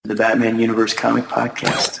the Batman Universe Comic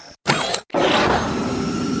Podcast.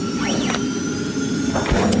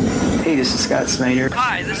 Hey, this is Scott Snyder.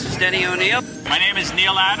 Hi, this is Denny O'Neil. My name is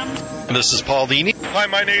Neil Adams. This is Paul Dini. Hi,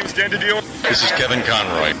 my name's Dan DiDio. This is Kevin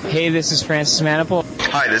Conroy. Hey, this is Francis Manipul.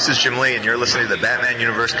 Hi, this is Jim Lee, and you're listening to the Batman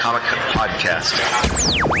Universe Comic Podcast.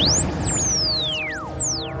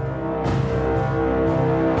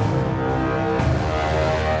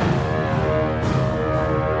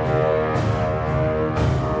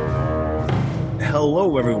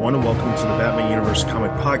 Hello, everyone, and welcome to the Batman Universe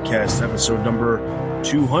Comic Podcast, episode number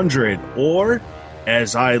 200, or,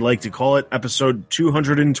 as I like to call it, episode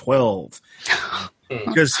 212.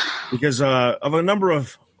 Because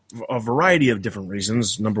of a variety of different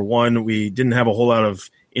reasons. Number one, we didn't have a whole lot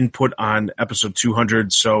of input on episode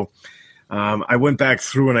 200, so I went back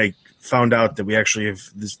through and I found out that we actually have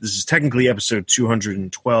this is technically episode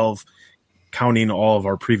 212, counting all of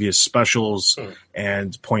our previous specials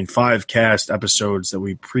and 0.5 cast episodes that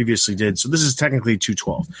we previously did. So this is technically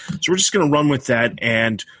 212. So we're just going to run with that,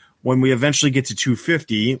 and when we eventually get to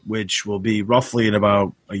 250, which will be roughly in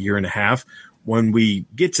about a year and a half, when we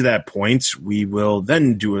get to that point, we will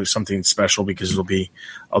then do something special because it'll be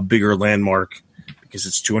a bigger landmark because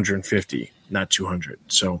it's 250, not 200.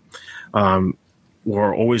 So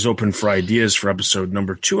we're always open for ideas for episode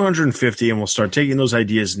number 250, and we'll start taking those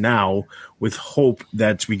ideas now with hope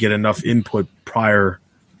that we get enough input prior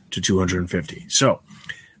to 250. So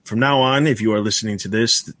from now on, if you are listening to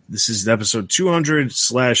this, this is episode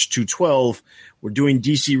 200/212. We're doing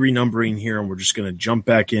DC renumbering here, and we're just going to jump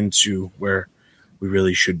back into where we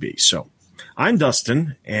really should be. So I'm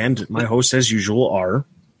Dustin, and my hosts, as usual, are...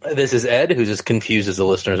 This is Ed, who's as confused as the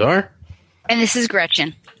listeners are. And this is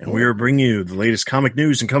Gretchen. And we are bringing you the latest comic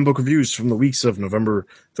news and comic book reviews from the weeks of November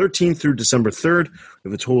 13th through December 3rd. We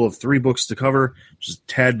have a total of 3 books to cover, just a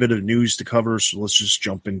tad bit of news to cover, so let's just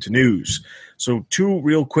jump into news. So 2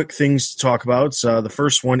 real quick things to talk about. The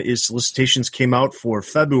first one is solicitations came out for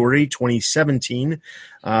February 2017.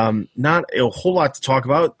 Not a whole lot to talk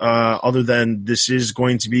about other than this is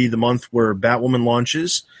going to be the month where Batwoman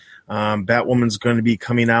launches. Batwoman's going to be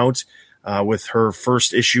coming out with her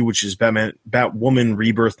first issue, which is Batwoman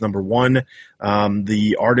Rebirth number 1.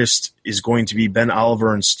 The artist is going to be Ben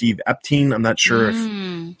Oliver and Steve Epting. I'm not sure if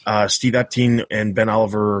Steve Epting and Ben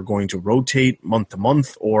Oliver are going to rotate month to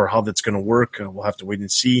month or how that's going to work. We'll have to wait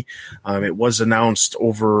and see. It was announced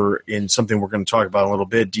over in something we're going to talk about in a little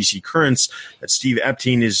bit, DC Currents, that Steve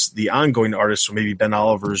Epting is the ongoing artist, so maybe Ben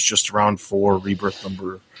Oliver is just around for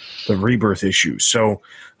the Rebirth issue. So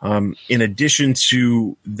in addition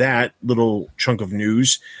to that little chunk of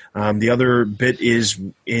news, the other bit is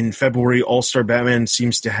in February, All-Star Batman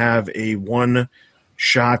seems to have a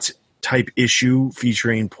one-shot type issue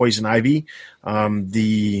featuring Poison Ivy.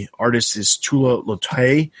 The artist is Tula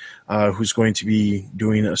Lotay, who's going to be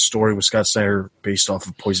doing a story with Scott Snyder based off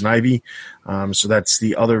of Poison Ivy. So that's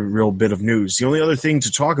the other real bit of news. The only other thing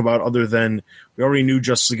to talk about, other than we already knew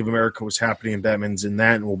Justice League of America was happening and Batman's in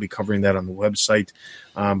that, and we'll be covering that on the website.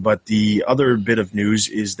 But the other bit of news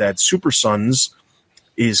is that Super Sons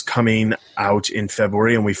is coming out in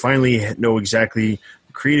February, and we finally know exactly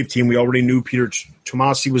the creative team. We already knew Peter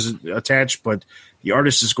Tomasi was attached, but the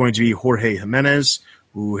artist is going to be Jorge Jimenez,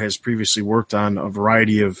 who has previously worked on a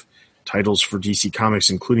variety of titles for DC Comics,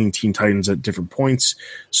 including Teen Titans at different points.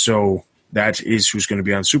 So that is who's going to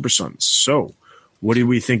be on Super Sons. So what do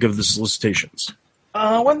we think of the solicitations?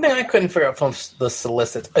 One thing I couldn't figure out from the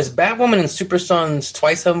solicits, is Batwoman and Super Sons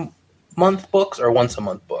twice a month books or once a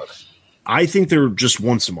month books? I think they're just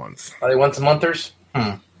once a month. Are they once a monthers?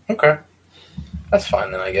 Okay. That's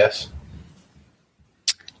fine then, I guess.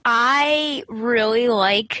 I really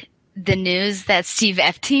like the news that Steve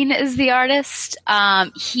Epting is the artist.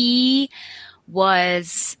 He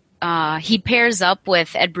pairs up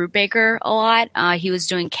with Ed Brubaker a lot. He was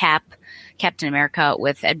doing Captain America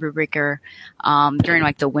with Ed Brubaker during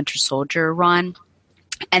like the Winter Soldier run.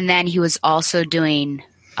 And then he was also doing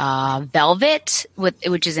Velvet,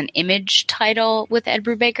 which is an Image title with Ed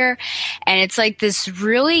Brubaker. And it's like this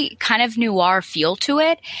really kind of noir feel to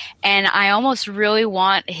it. And I almost really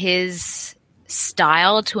want his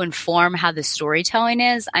style to inform how the storytelling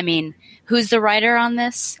is. I mean, who's the writer on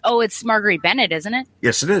this? Oh, it's Marguerite Bennett, isn't it?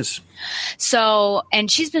 Yes, it is. So, and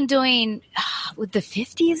she's been doing with the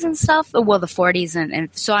 50s and stuff, well, the 40s. And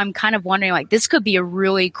so I'm kind of wondering, like, this could be a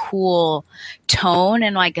really cool tone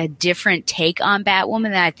and like a different take on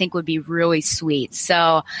Batwoman that I think would be really sweet.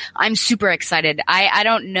 So I'm super excited. I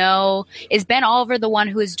don't know. Is Ben Oliver the one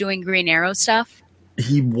who is doing Green Arrow stuff?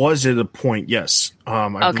 He was at a point, yes.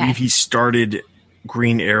 I believe he started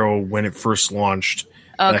Green Arrow when it first launched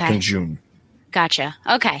back in June. Gotcha.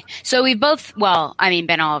 Okay. So we both,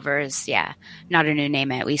 Ben Oliver is, not a new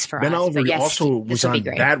name, at least for Ben us. Oliver but yes, also was on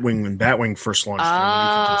Batwing when Batwing first launched.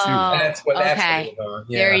 That's okay.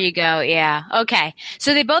 There you go. Yeah. Okay.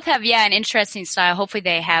 So they both have, an interesting style. Hopefully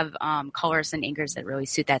they have colors and inkers that really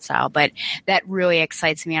suit that style. But that really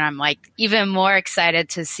excites me, and I'm like even more excited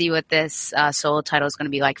to see what this solo title is going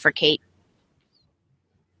to be like for Kate.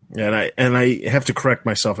 Yeah, and I have to correct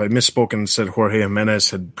myself. I misspoke and said Jorge Jimenez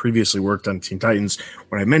had previously worked on Teen Titans.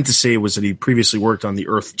 What I meant to say was that he previously worked on the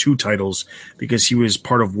Earth 2 titles because he was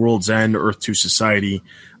part of World's End, Earth 2 Society,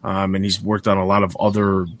 and he's worked on a lot of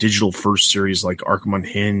other digital first series like Arkham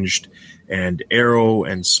Unhinged and Arrow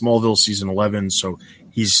and Smallville Season 11. So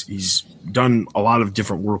he's done a lot of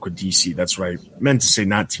different work with DC. That's what I meant to say,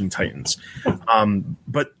 not Teen Titans.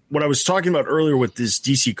 But what I was talking about earlier with this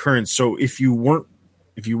DC Current, so if you weren't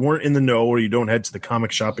in the know or you don't head to the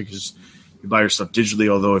comic shop because you buy your stuff digitally,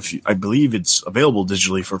 although I believe it's available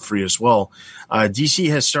digitally for free as well, DC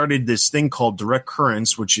has started this thing called Direct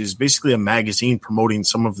Currents, which is basically a magazine promoting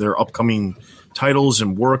some of their upcoming titles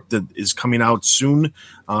and work that is coming out soon.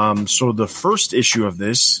 So the first issue of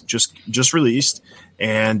this just released,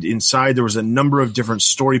 and inside there was a number of different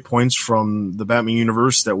story points from the Batman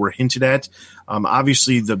universe that were hinted at.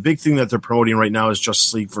 Obviously, the big thing that they're promoting right now is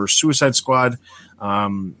Justice League vs. Suicide Squad,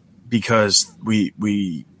 because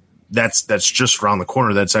that's just around the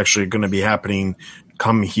corner. That's actually going to be happening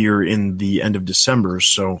come here in the end of December.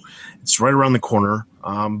 So it's right around the corner.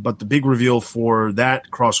 But the big reveal for that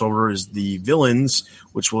crossover is the villains,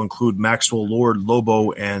 which will include Maxwell Lord,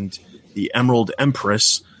 Lobo, and the Emerald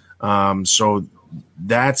Empress. So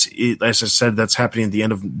that's it. As I said, that's happening at the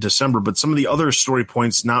end of December. But some of the other story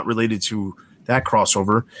points not related to that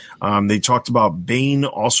crossover, they talked about Bane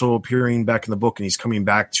also appearing back in the book, and he's coming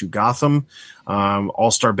back to Gotham.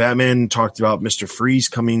 All-Star Batman talked about Mr. Freeze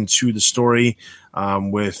coming to the story,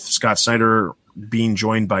 with Scott Snyder being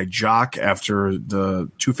joined by Jock after the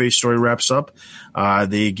Two-Face story wraps up.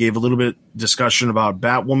 They gave a little bit discussion about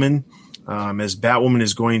Batwoman, as Batwoman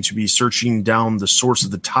is going to be searching down the source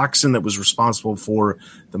of the toxin that was responsible for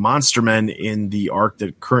the Monster Men in the arc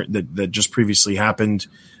that just previously happened,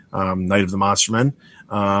 Night of the Monster Men.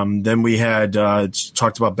 Then we had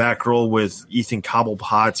talked about Batgirl with Ethan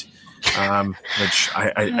Cobblepot, which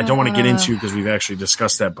I don't want to get into because we've actually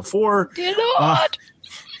discussed that before.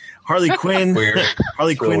 Harley Quinn.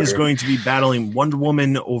 Harley Quinn is going to be battling Wonder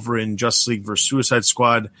Woman over in Justice League vs. Suicide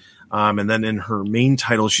Squad. And then in her main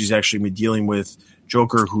title, she's actually been dealing with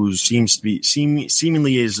Joker, who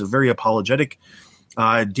seemingly is very apologetic.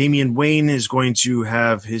 Damian Wayne is going to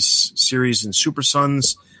have his series in Super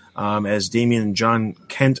Sons, as Damian and John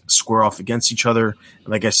Kent square off against each other. And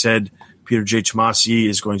like I said, Peter J. Tomasi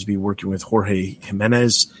is going to be working with Jorge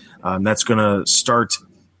Jimenez. That's going to start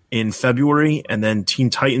in February. And then Teen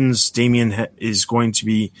Titans, Damian is going to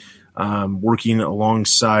be working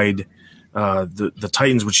alongside the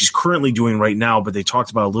Titans, which he's currently doing right now, but they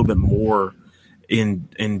talked about a little bit more in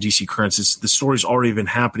DC Currents. The story's already been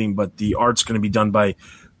happening, but the art's going to be done by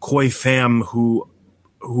Khoi Pham,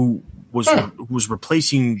 who was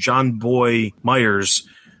replacing John Boy Myers,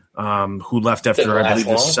 who left after, I believe,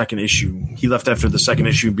 the second issue. He left after the second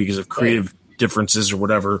issue because of creative differences or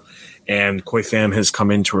whatever, and Khoi Pham has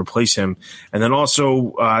come in to replace him. And then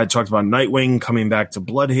also I talked about Nightwing coming back to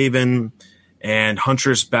Bloodhaven, and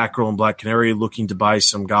Huntress, Batgirl, and Black Canary looking to buy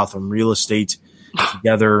some Gotham real estate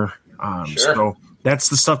together. So that's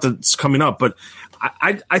the stuff that's coming up. But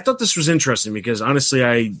I thought this was interesting because, honestly,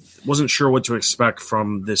 I wasn't sure what to expect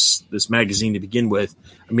from this magazine to begin with.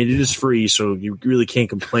 I mean, it is free, so you really can't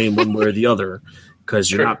complain one way or the other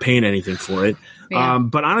because you're not paying anything for it. Yeah.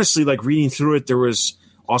 But honestly, like reading through it, there was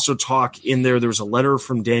also talk in there. There was a letter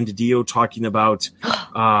from Dan DiDio talking about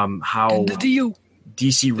how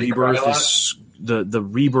DC Rebirth is the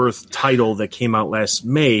Rebirth title that came out last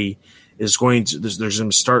May is going to there's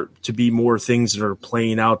going to start to be more things that are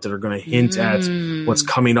playing out that are going to hint at what's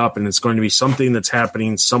coming up, and it's going to be something that's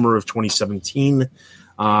happening summer of 2017.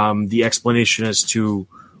 The explanation as to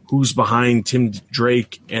who's behind Tim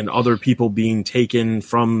Drake and other people being taken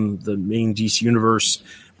from the main DC universe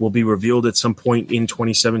will be revealed at some point in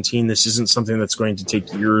 2017. This isn't something that's going to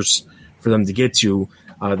take years for them to get to.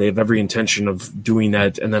 They have every intention of doing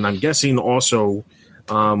that. And then I'm guessing also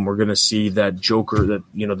we're going to see that Joker, that,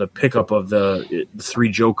 you know, the pickup of the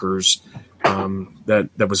three Jokers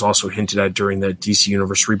that was also hinted at during the DC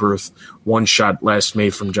Universe Rebirth one shot last May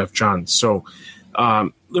from Jeff Johns. So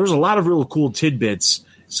there was a lot of real cool tidbits,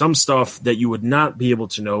 some stuff that you would not be able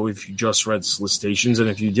to know if you just read solicitations. And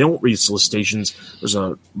if you don't read solicitations, there's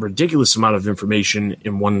a ridiculous amount of information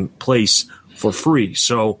in one place for free.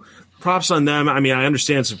 So props on them. I mean, I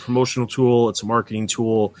understand it's a promotional tool. It's a marketing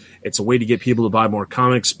tool. It's a way to get people to buy more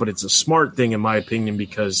comics, but it's a smart thing, in my opinion,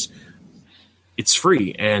 because it's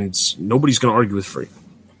free, and nobody's going to argue with free.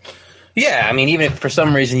 Yeah, I mean, even if for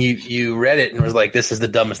some reason you read it and was like, this is the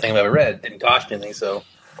dumbest thing I've ever read, it didn't cost you anything, so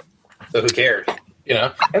who cares? You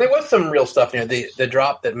know? And there was some real stuff, the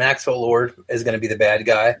drop that Maxwell Lord is going to be the bad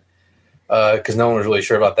guy, because no one was really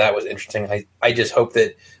sure about that, was interesting. I just hope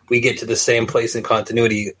that we get to the same place in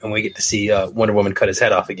continuity and we get to see Wonder Woman cut his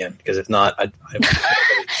head off again, because if not,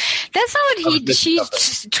 That's not what she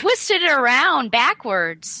twisted it around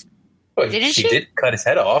backwards. Well, didn't she? She did cut his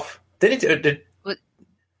head off.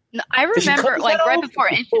 No, I remember, like, right before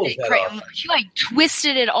Infinite, she like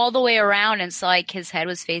twisted it all the way around, and so like his head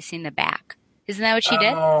was facing the back. Isn't that what she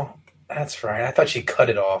did? Oh, that's right. I thought she cut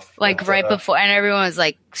it off. Like right before, and everyone was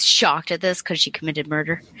like shocked at this because she committed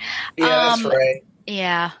murder. Yeah, that's right.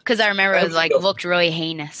 Yeah, because I remember it was like looked really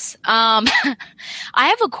heinous. I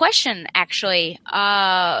have a question actually.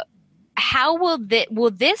 How will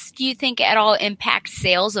this, do you think, at all impact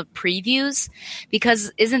sales of previews?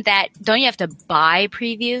 Because don't you have to buy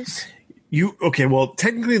previews? Well,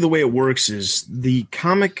 technically the way it works is the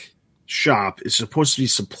comic shop is supposed to be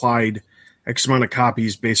supplied X amount of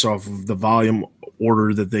copies based off of the volume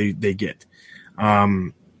order that they get.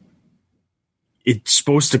 It's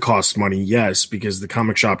supposed to cost money, yes, because the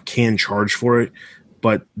comic shop can charge for it,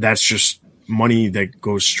 but that's just money that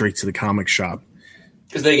goes straight to the comic shop.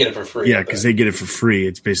 Because they get it for free. Yeah, because they get it for free.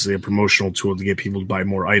 It's basically a promotional tool to get people to buy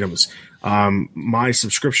more items. My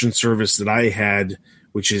subscription service that I had,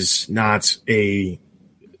 which is not a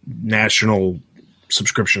national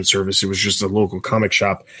subscription service, it was just a local comic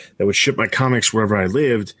shop that would ship my comics wherever I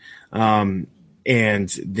lived, and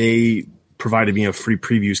they provided me a free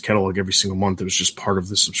previews catalog every single month. It was just part of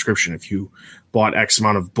the subscription. If you bought X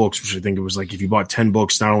amount of books, which I think it was like if you bought 10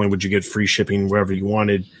 books, not only would you get free shipping wherever you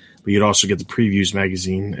wanted, but you'd also get the previews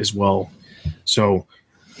magazine as well. So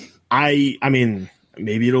I mean,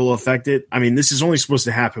 maybe it'll affect it. I mean, this is only supposed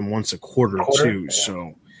to happen once a quarter too. Yeah.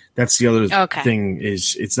 So that's the other thing,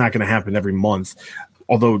 is it's not going to happen every month.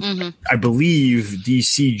 Although I believe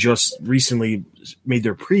DC just recently made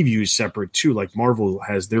their previews separate too. Like Marvel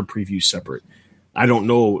has their previews separate. I don't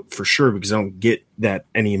know for sure because I don't get that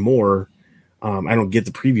anymore. I don't get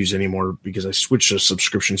the previews anymore because I switched to a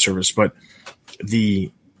subscription service. But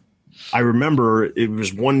I remember it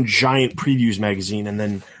was one giant previews magazine, and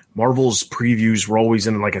then Marvel's previews were always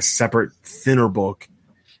in like a separate, thinner book.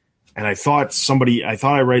 And I thought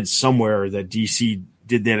I read somewhere that DC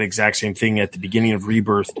did that exact same thing at the beginning of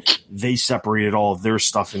Rebirth. They separated all of their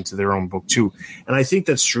stuff into their own book too. And I think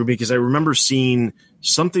that's true because I remember seeing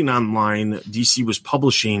something online. DC was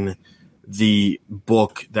publishing the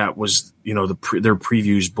book that was, their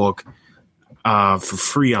previews book for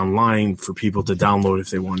free online for people to download if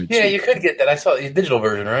they wanted to. Yeah, you could get that. I saw the digital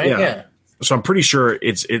version, right? Yeah. So I'm pretty sure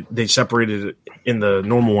they separated it in the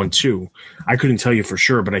normal one too. I couldn't tell you for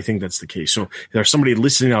sure, but I think that's the case. So if there's somebody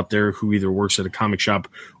listening out there who either works at a comic shop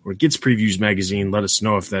or gets Previews magazine, let us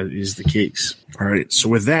know if that is the case. All right. So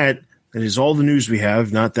with that is all the news we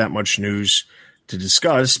have. Not that much news to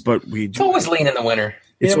discuss, but it's always lean in the winter.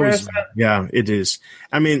 It's always, yeah, it is.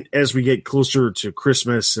 I mean, as we get closer to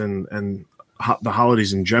Christmas and the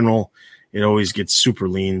holidays in general, it always gets super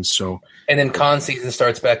lean. So, and then con season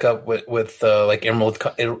starts back up with like Emerald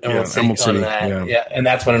City. Yeah, and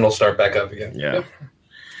that's when it'll start back up again. Yeah. Yep.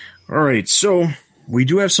 All right, so we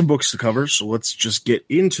do have some books to cover, so let's just get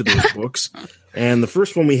into those books. And the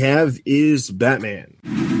first one we have is Batman.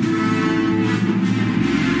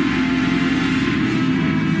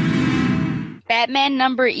 Batman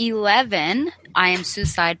number 11, I Am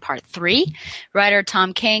Suicide Part 3. Writer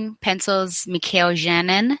Tom King, pencils Mikhail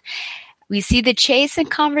Janin. We see the chase and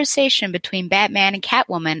conversation between Batman and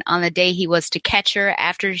Catwoman on the day he was to catch her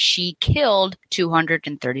after she killed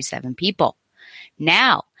 237 people.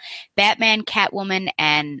 Now, Batman, Catwoman,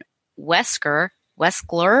 and Wesker,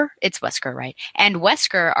 it's Wesker, right? And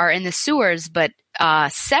Wesker are in the sewers, but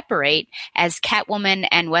separate as Catwoman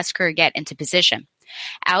and Wesker get into position.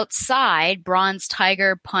 Outside, Bronze,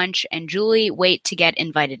 Tiger, Punch, and Julie wait to get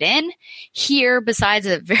invited in. Here, besides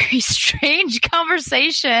a very strange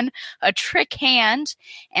conversation, a trick hand,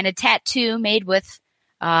 and a tattoo made with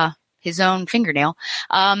his own fingernail.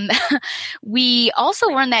 We also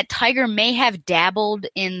learned that Tiger may have dabbled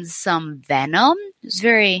in some venom.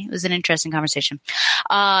 It was an interesting conversation.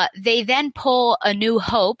 They then pull A New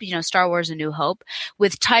Hope, Star Wars A New Hope,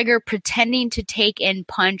 with Tiger pretending to take in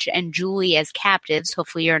Punch and Julie as captives.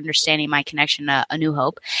 Hopefully you're understanding my connection to A New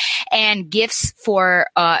Hope. And gifts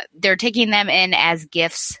they're taking them in as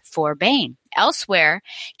gifts for Bane. Elsewhere,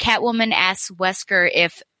 Catwoman asks Wesker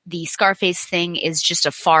if the Scarface thing is just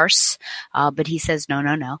a farce, but he says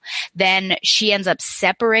no. Then she ends up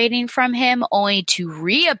separating from him only to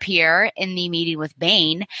reappear in the meeting with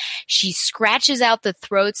Bane. She scratches out the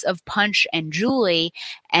throats of Punch and Julie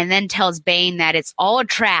and then tells Bane that it's all a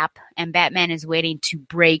trap and Batman is waiting to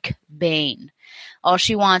break Bane. All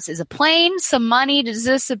she wants is a plane, some money to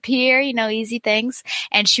disappear, easy things,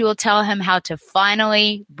 and she will tell him how to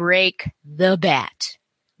finally break the Bat.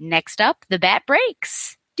 Next up, the Bat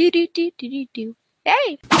breaks. Do.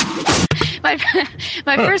 Hey!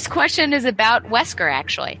 My first question is about Wesker,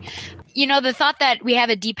 actually. The thought that we have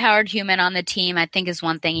a depowered human on the team, I think is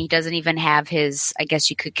one thing. He doesn't even have his, I guess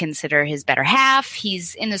you could consider his better half.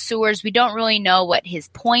 He's in the sewers. We don't really know what his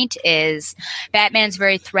point is. Batman's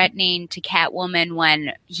very threatening to Catwoman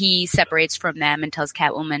when he separates from them and tells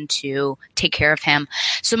Catwoman to take care of him.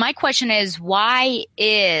 So my question is, why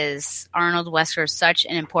is Arnold Wesker such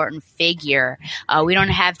an important figure? We don't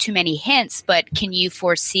have too many hints, but can you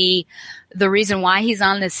foresee the reason why he's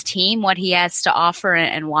on this team, what he has to offer,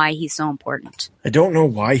 and why he's so important? I don't know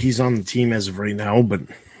why he's on the team as of right now, but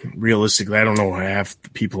realistically, I don't know why half the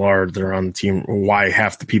people that are on the team, or why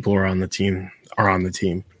half the people are on the team.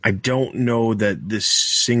 I don't know that this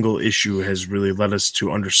single issue has really led us to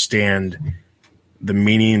understand the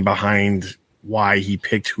meaning behind why he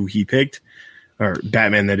picked who he picked, or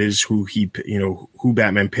Batman, that is, who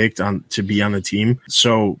Batman picked on to be on the team.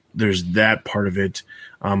 So there's that part of it.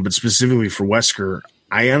 But specifically for Wesker,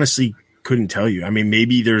 I honestly couldn't tell you. I mean,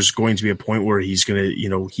 maybe there's going to be a point where he's going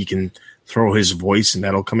to, he can throw his voice and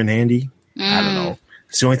that'll come in handy. I don't know.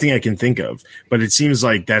 It's the only thing I can think of. But it seems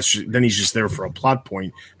like then he's just there for a plot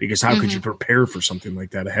point, because how could you prepare for something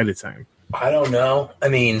like that ahead of time? I don't know. I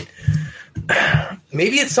mean,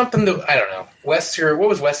 maybe it's something that, I don't know. Wesker, what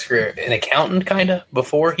was Wesker? An accountant, kind of,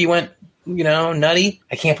 before he went, nutty?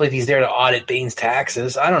 I can't believe he's there to audit Bane's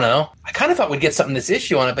taxes. I don't know. I kind of thought we'd get something this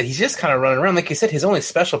issue on it, but he's just kind of running around. Like you said, his only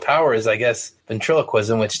special power is, I guess,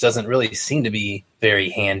 ventriloquism, which doesn't really seem to be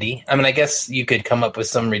very handy. I mean, I guess you could come up with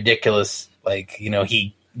some ridiculous,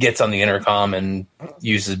 he gets on the intercom and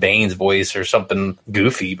uses Bane's voice or something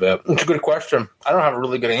goofy, but it's a good question. I don't have a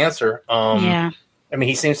really good answer. Yeah. I mean,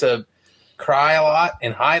 he seems to cry a lot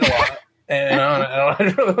and hide a lot. And I'm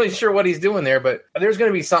not really sure what he's doing there, but there's going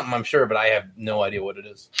to be something, I'm sure, but I have no idea what it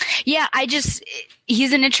is. Yeah,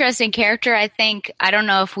 he's an interesting character, I think. I don't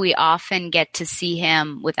know if we often get to see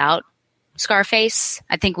him without Scarface.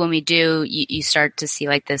 I think when we do, you start to see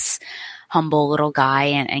like this humble little guy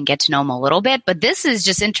and get to know him a little bit. But this is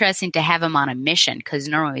just interesting to have him on a mission, because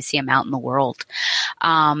normally we see him out in the world.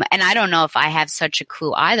 And I don't know if I have such a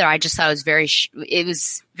clue either. I just thought it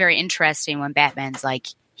was very interesting when Batman's like,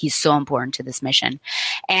 he's so important to this mission.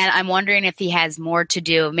 And I'm wondering if he has more to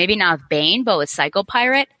do, maybe not with Bane, but with Psycho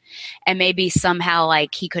Pirate. And maybe somehow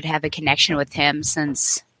like he could have a connection with him,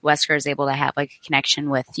 since Wesker is able to have like a connection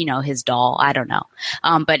with, his doll. I don't know.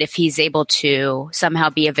 But if he's able to somehow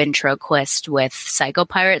be a ventriloquist with Psycho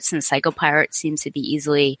Pirate, since Psycho Pirate seems to be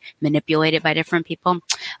easily manipulated by different people,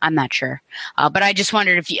 I'm not sure. But I just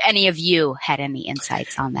wondered if any of you had any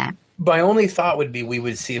insights on that. My only thought would be we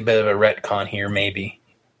would see a bit of a retcon here, maybe.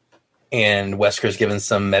 And Wesker's given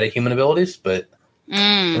some metahuman abilities, but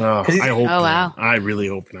I hope not. Wow. I really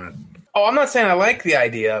hope not. Oh, I'm not saying I like the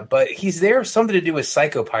idea, but he's there something to do with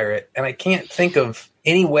Psycho Pirate, and I can't think of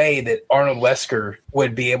any way that Arnold Wesker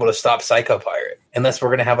would be able to stop Psycho Pirate, unless we're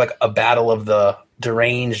going to have like a battle of the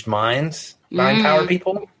deranged mind power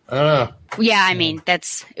people. I don't know. Yeah, I mean,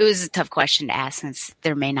 it was a tough question to ask, since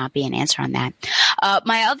there may not be an answer on that.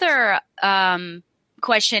 My other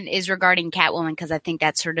question is regarding Catwoman, because I think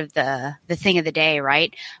that's sort of the thing of the day,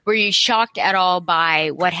 right? Were you shocked at all by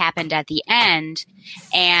what happened at the end?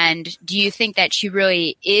 And do you think that she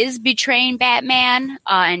really is betraying Batman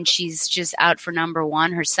and she's just out for number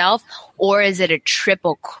one herself? Or is it a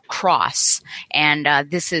triple cross and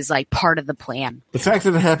this is like part of the plan? The fact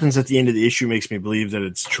that it happens at the end of the issue makes me believe that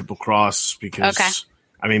it's triple cross, because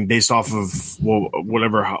I mean, based off of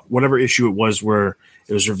whatever issue it was where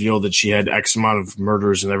it was revealed that she had X amount of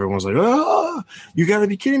murders and everyone's like, oh, you got to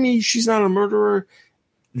be kidding me. She's not a murderer.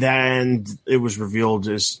 Then it was revealed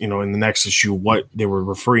as, in the next issue what they were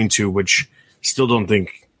referring to, which still don't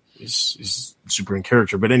think is super in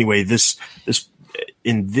character. But anyway, this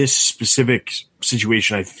in this specific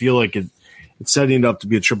situation, I feel like it's setting it up to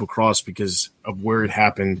be a triple cross because of where it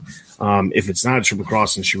happened. If it's not a triple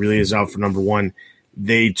cross and she really is out for number one,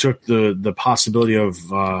 they took the possibility of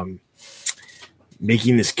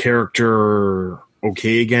making this character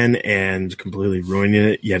okay again and completely ruining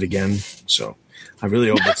it yet again. So I really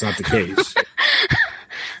hope that's not the case.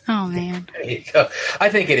 Oh, man. There you go. I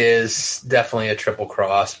think it is definitely a triple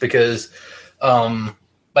cross because,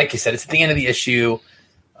 like you said, it's at the end of the issue.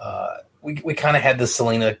 We kind of had the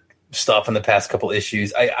Selena stuff in the past couple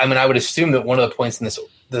issues. I mean, I would assume that one of the points in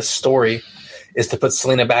this story is to put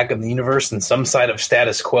Selena back in the universe in some side of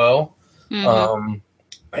status quo.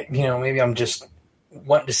 Mm-hmm. Maybe I'm just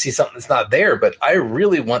wanting to see something that's not there, but I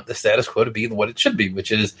really want the status quo to be what it should be, which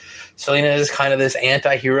is Selena is kind of this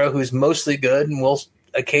anti-hero who's mostly good and will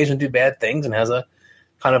occasionally do bad things and has a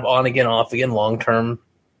kind of on again, off again, long-term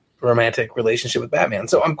romantic relationship with Batman.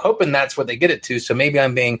 So I'm hoping that's what they get it to. So maybe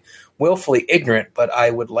I'm being willfully ignorant, but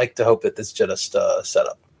I would like to hope that this is just a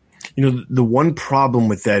setup. The one problem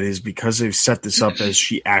with that is because they've set this up as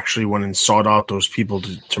she actually went and sought out those people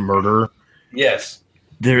to murder. Yes.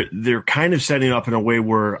 They're kind of setting up in a way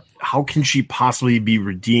where how can she possibly be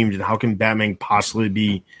redeemed and how can Batman possibly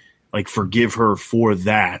be forgive her for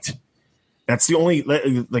that? That's the only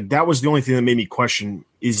that was the only thing that made me question,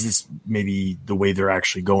 is this maybe the way they're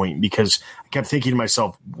actually going? Because I kept thinking to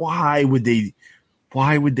myself, why would they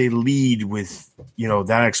lead with,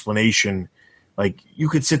 that explanation? You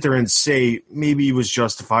could sit there and say maybe it was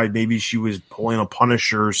justified. Maybe she was pulling a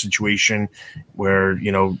Punisher situation where,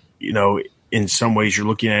 in some ways you're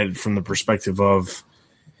looking at it from the perspective of,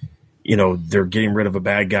 they're getting rid of a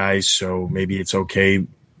bad guy. So maybe it's okay.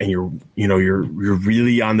 And you're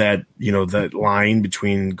really on that, that line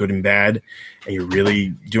between good and bad, and you're really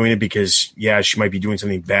doing it because, yeah, she might be doing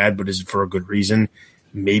something bad, but is it for a good reason?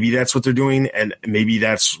 Maybe that's what they're doing, and maybe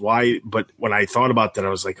that's why. But when I thought about that, I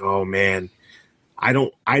was like, oh man, I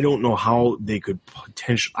don't know how they could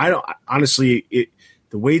potentially.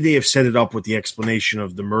 The way they have set it up with the explanation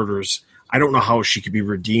of the murders, I don't know how she could be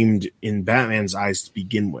redeemed in Batman's eyes to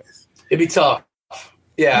begin with. It'd be tough.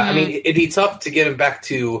 Yeah, I mean, it'd be tough to get him back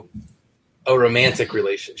to a romantic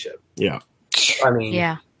relationship. Yeah. I mean,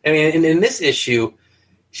 in this issue,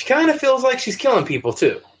 she kind of feels like she's killing people,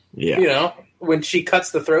 too. Yeah. When she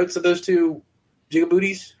cuts the throats of those two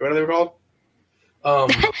jigabooties, or whatever they were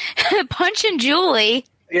called. Punch and Julie.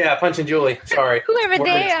 Yeah, Punch and Julie. Sorry. Whoever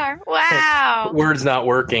they are. Wow. Words not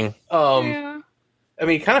working. Yeah. I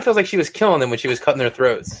mean, it kind of feels like she was killing them when she was cutting their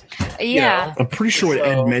throats. Yeah. I'm pretty sure what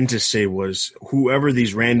Ed meant to say was whoever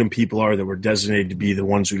these random people are that were designated to be the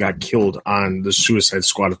ones who got killed on the Suicide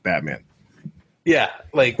Squad of Batman. Yeah,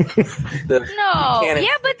 but they were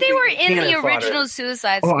in the original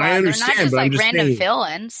Suicide Squad. I understand, they're not just but random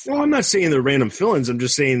villains. No, I'm not saying they're random villains. I'm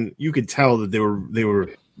just saying you could tell that they were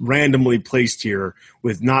randomly placed here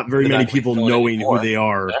with not very many people knowing who they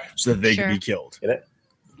are, so that they could be killed. Get it?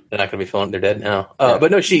 They're not going to be feeling they're dead now.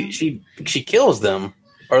 But no, she kills them,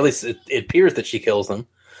 or at least it appears that she kills them.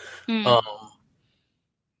 I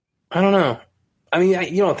don't know. I mean,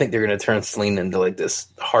 you don't think they're going to turn Selena into this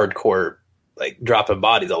hardcore, dropping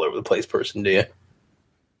bodies all over the place person, do you?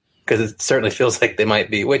 Because it certainly feels like they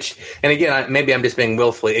might be. And again, maybe I'm just being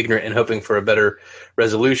willfully ignorant and hoping for a better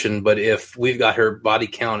resolution. But if we've got her body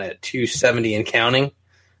count at 270 and counting,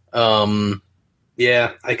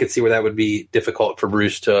 yeah, I could see where that would be difficult for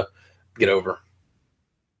Bruce to get over.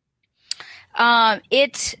 Yeah.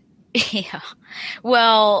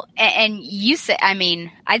 Well, and you say,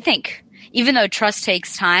 I think even though trust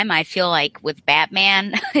takes time, I feel like with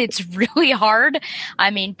Batman, it's really hard.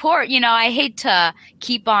 I hate to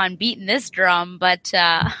keep on beating this drum, but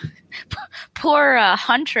poor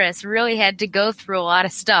Huntress really had to go through a lot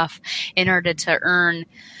of stuff in order to earn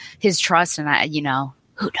his trust. And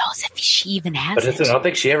who knows if she even has it. I don't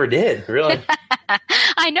think she ever did, really.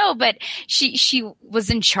 I know, but she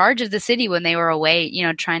was in charge of the city when they were away,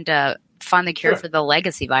 trying to find the cure for the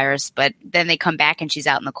legacy virus, but then they come back and she's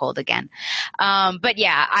out in the cold again. But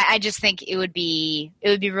yeah, I just think it would be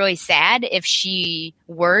really sad if she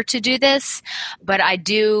were to do this, but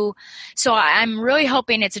so I'm really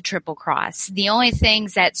hoping it's a triple cross. The only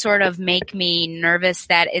things that sort of make me nervous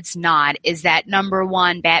that it's not is that, number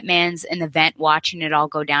one, Batman's in the vent watching it all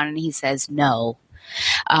go down and he says no.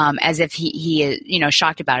 As if he is,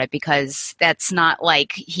 shocked about it, because that's not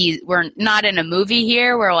we're not in a movie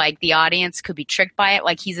here where the audience could be tricked by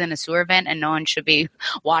it. He's in a sewer vent and no one should be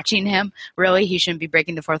watching him. Really, he shouldn't be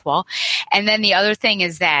breaking the fourth wall. And then the other thing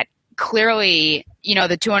is that clearly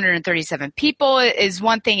the 237 people is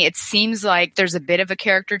one thing. It seems like there's a bit of a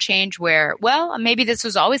character change where, well, maybe this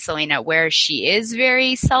was always Selena, where she is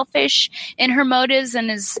very selfish in her motives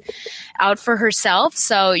and is out for herself.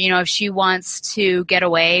 So, if she wants to get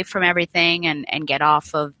away from everything and get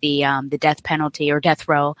off of the death penalty or death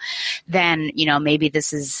row, then, maybe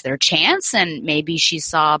this is their chance. And maybe she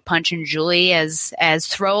saw Punch and Julie as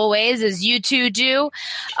throwaways, as you two do.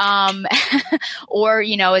 Or,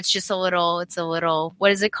 it's just a little,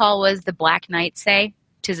 what is it called? What does the Black Knight say?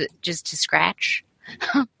 To scratch?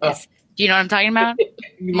 Do you know what I'm talking about?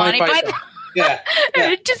 Monty Python. Yeah.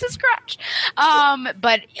 Just a scratch.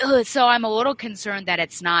 So I'm a little concerned that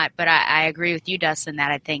it's not, but I agree with you, Dustin,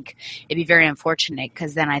 that I think it'd be very unfortunate,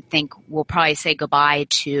 because then I think we'll probably say goodbye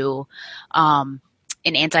to an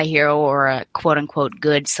anti-hero or a quote-unquote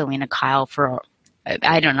good Selena Kyle for,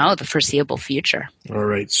 I don't know, the foreseeable future. All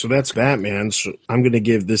right, so that's Batman. So I'm going to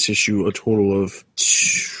give this issue a total of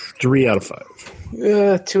 3 out of 5.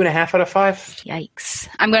 2.5 out of 5. Yikes.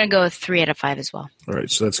 I'm going to go with 3 out of 5 as well. All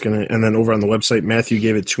right, so that's going to, and then over on the website, Matthew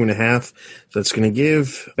gave it 2.5. So that's going to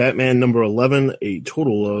give Batman number 11 a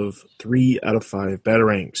total of 3 out of 5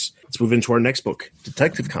 Batarangs. Let's move into our next book,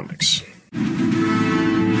 Detective Comics.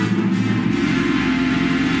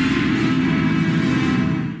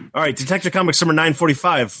 All right, Detective Comics number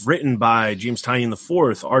 945, written by James Tynion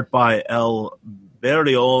IV, art by El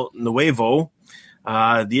Barrio Nuevo.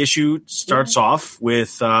 The issue starts off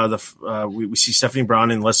with we see Stephanie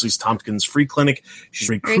Brown in Leslie Tompkins' free clinic. She's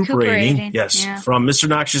recuperating. Yes, yeah. From Mr.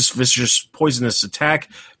 Noxious' vicious poisonous attack.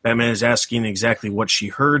 Batman is asking exactly what she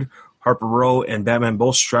heard. Harper Row and Batman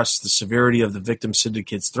both stress the severity of the victim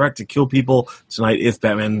syndicate's threat to kill people tonight if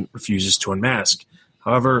Batman refuses to unmask.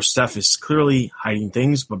 However, Steph is clearly hiding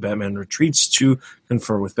things, but Batman retreats to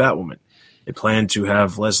confer with Batwoman. They plan to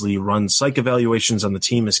have Leslie run psych evaluations on the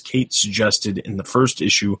team, as Kate suggested in the first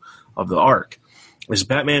issue of the arc. As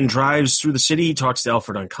Batman drives through the city, he talks to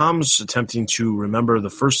Alfred on comms, attempting to remember the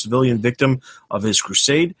first civilian victim of his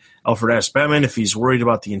crusade. Alfred asks Batman if he's worried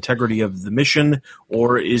about the integrity of the mission,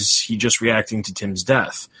 or is he just reacting to Tim's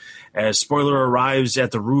death. As Spoiler arrives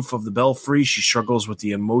at the roof of the Belfry, she struggles with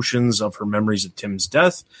the emotions of her memories of Tim's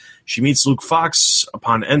death. She meets Luke Fox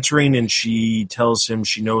upon entering, and she tells him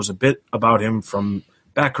she knows a bit about him from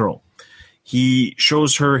Batgirl. He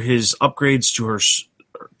shows her his upgrades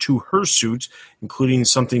to her suit, including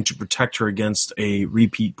something to protect her against a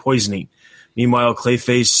repeat poisoning. Meanwhile,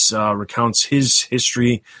 Clayface recounts his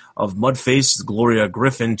history of Mudface, Gloria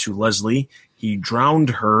Griffin, to Leslie. He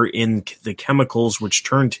drowned her in the chemicals which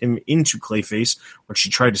turned him into Clayface when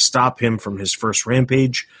she tried to stop him from his first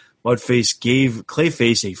rampage. Mudface gave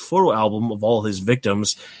Clayface a photo album of all his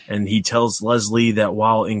victims, and he tells Leslie that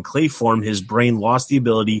while in clay form, his brain lost the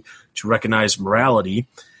ability to recognize morality.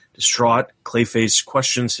 Distraught, Clayface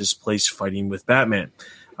questions his place fighting with Batman.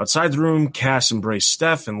 Outside the room, Cass embraces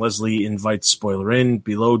Steph, and Leslie invites Spoiler in.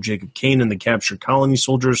 Below, Jacob Kane and the captured colony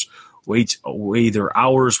soldiers wait away their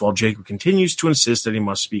hours while Jacob continues to insist that he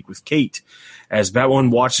must speak with Kate. As Batwoman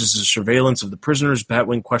watches the surveillance of the prisoners,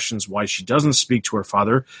 Batwing questions why she doesn't speak to her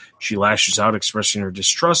father. She lashes out, expressing her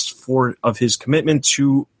distrust of his commitment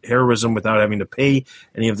to heroism without having to pay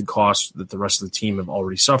any of the costs that the rest of the team have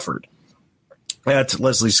already suffered. At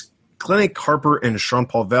Leslie's clinic, Harper and Sean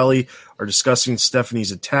Paul Valley are discussing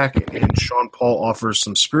Stephanie's attack, and Sean Paul offers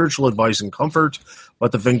some spiritual advice and comfort,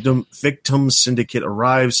 but the victim syndicate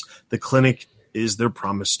arrives. The clinic is their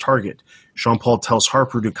promised target. Sean Paul tells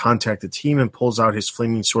Harper to contact the team and pulls out his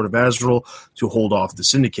flaming sword of Azrael to hold off the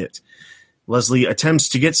syndicate. Leslie attempts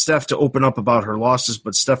to get Steph to open up about her losses,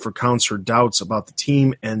 but Steph recounts her doubts about the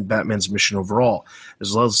team and Batman's mission overall.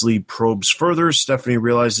 As Leslie probes further, Stephanie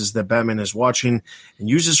realizes that Batman is watching and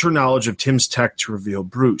uses her knowledge of Tim's tech to reveal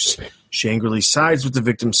Bruce. She angrily sides with the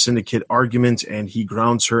victim syndicate argument, and he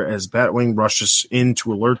grounds her as Batwing rushes in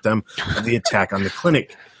to alert them of the attack on the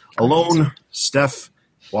clinic. Alone, Steph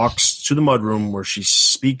walks to the mudroom where she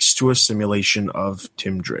speaks to a simulation of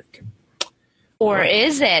Tim Drake. Or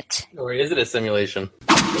is it? Or is it a simulation?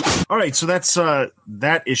 All right, so that's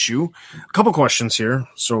that issue. A couple questions here.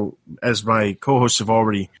 So, as my co-hosts have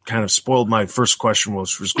already kind of spoiled, my first question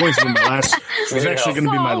was going to be my last. Was actually going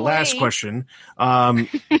to be my last question.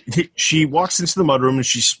 She walks into the mudroom and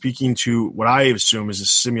she's speaking to what I assume is a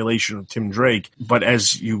simulation of Tim Drake. But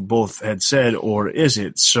as you both had said, or is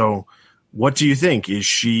it? So, what do you think? Is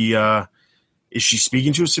she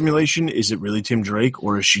speaking to a simulation? Is it really Tim Drake,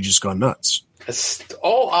 or has she just gone nuts?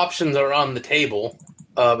 All options are on the table,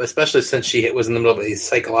 especially since she was in the middle of a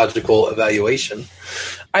psychological evaluation.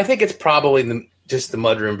 I think it's probably just the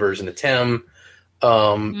mudroom version of Tim,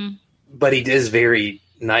 but he is very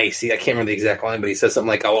nice. I can't remember the exact line, but he says something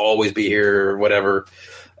like, "I'll always be here" or whatever.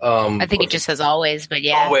 I think it just says always, but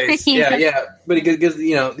yeah. Always. Yeah. But it gives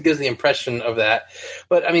the impression of that.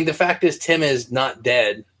 But I mean, the fact is Tim is not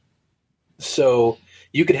dead. So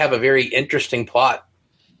you could have a very interesting plot,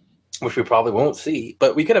 which we probably won't see,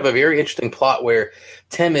 but we could have a very interesting plot where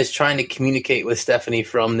Tim is trying to communicate with Stephanie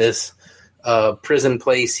from this prison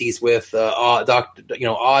place he's with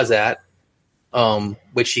Oz at,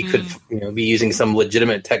 which he could be using some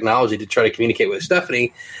legitimate technology to try to communicate with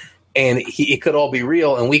Stephanie. And it could all be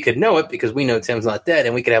real, and we could know it because we know Tim's not dead,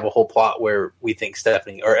 and we could have a whole plot where we think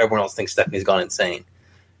Stephanie, or everyone else thinks Stephanie's gone insane,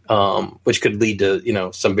 which could lead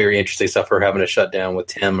to some very interesting stuff. Her having to shut down with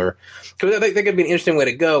Tim, because I think that could be an interesting way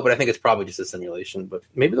to go. But I think it's probably just a simulation. But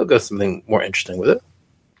maybe they'll go something more interesting with it.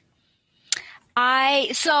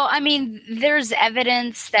 There's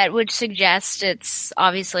evidence that would suggest it's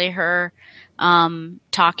obviously her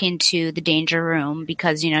talking to the danger room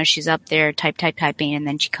because, she's up there typing and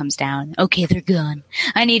then she comes down. Okay, they're gone.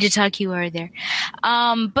 I need to talk to you while they're there.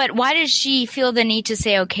 But why does she feel the need to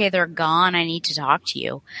say, okay, they're gone. I need to talk to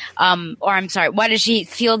you. Why does she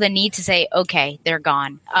feel the need to say, okay, they're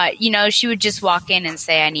gone? She would just walk in and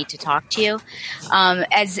say, I need to talk to you.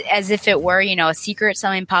 As if it were, a secret,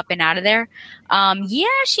 something popping out of there.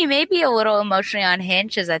 She may be a little emotionally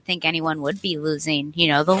unhinged, as I think anyone would be losing,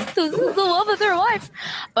 the love of their life.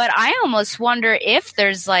 But I almost wonder if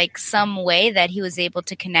there's like some way that he was able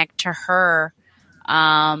to connect to her,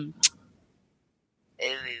 or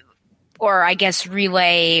I guess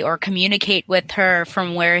relay or communicate with her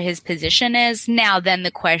from where his position is. Now, then the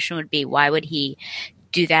question would be, why would he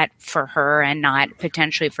do that for her and not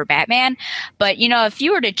potentially for Batman? But, if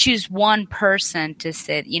you were to choose one person to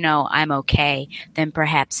say, I'm okay, then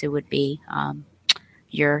perhaps it would be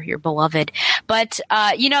your beloved. But,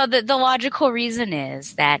 the logical reason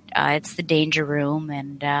is that it's the danger room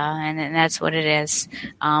and that's what it is.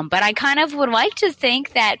 But I kind of would like to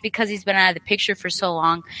think that because he's been out of the picture for so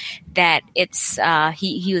long that it's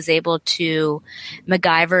he was able to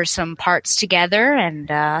MacGyver some parts together and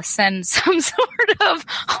send some sort of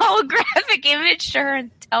holographic image to her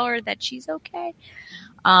and tell her that she's okay.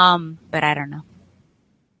 But I don't know.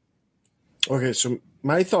 Okay, so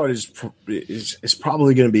my thought is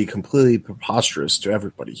probably going to be completely preposterous to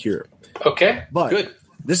everybody here. Okay, but good.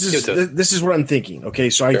 This is what I'm thinking. Okay,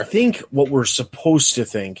 so I think what we're supposed to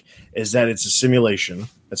think is that it's a simulation.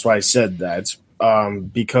 That's why I said that,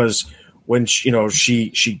 because when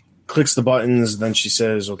she clicks the buttons, then she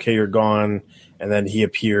says, "Okay, you're gone," and then he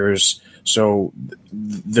appears. So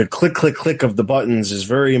the click, click, click of the buttons is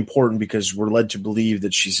very important because we're led to believe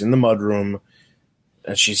that she's in the mudroom.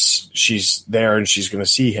 And she's there and she's going to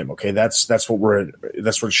see him. Okay, that's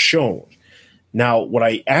what's shown. Now, what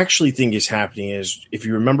I actually think is happening is, if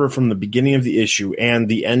you remember from the beginning of the issue and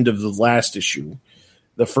the end of the last issue,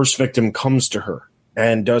 the first victim comes to her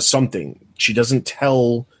and does something. She doesn't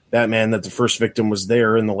tell Batman that the first victim was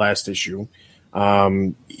there in the last issue.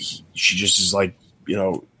 She just is like,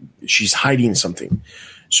 she's hiding something.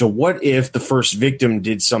 So what if the first victim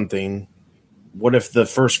did something? What if the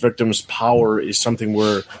first victim's power is something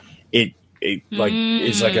where it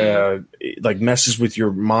is like messes with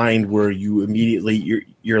your mind, where you immediately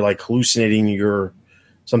you're like hallucinating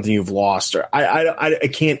something you've lost, or I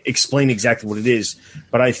can't explain exactly what it is,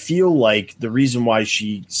 but I feel like the reason why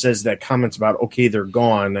she says that comment about, okay, they're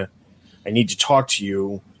gone, I need to talk to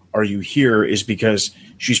you, are you here, is because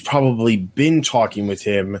she's probably been talking with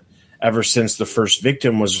him ever since the first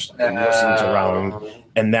victim wasn't around.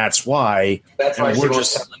 And that's why she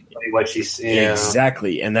wants to tell what she's seeing.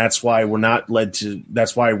 Exactly. And that's why we're not led to,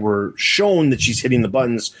 that's why we're shown that she's hitting the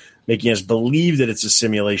buttons, making us believe that it's a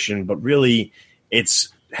simulation, but really it's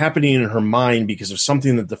happening in her mind because of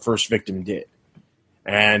something that the first victim did.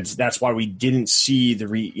 And that's why we didn't see the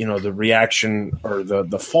reaction or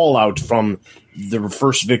the fallout from the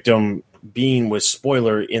first victim being with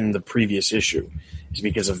spoiler in the previous issue, is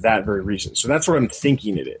because of that very reason. So that's what I'm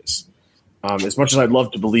thinking it is. As much as I'd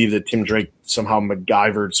love to believe that Tim Drake somehow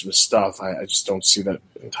MacGyvered some stuff, I just don't see that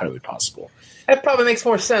entirely possible. That probably makes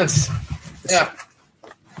more sense. Yeah.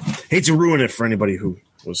 Hate to ruin it for anybody who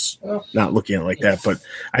was not looking at it like that, but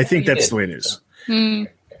I think that's the way it is. Hmm.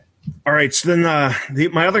 All right, so then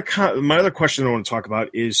my other question I want to talk about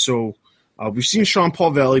is, so we've seen Sean Paul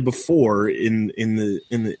Valley before in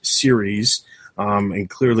the series, and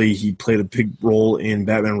clearly he played a big role in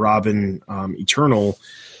Batman Robin Eternal,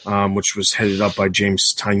 which was headed up by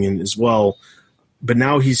James Tynion as well. But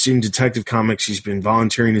now he's in Detective Comics. He's been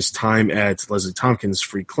volunteering his time at Leslie Tompkins'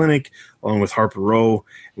 free clinic along with Harper Row.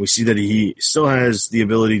 And we see that he still has the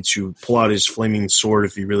ability to pull out his flaming sword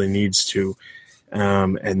if he really needs to.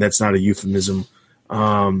 and that's not a euphemism.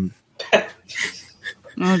 Oh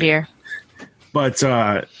dear. But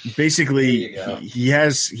basically, he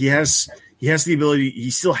has the ability. He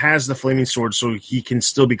still has the flaming sword, so he can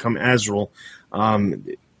still become Azrael.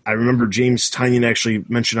 I remember James Tynion actually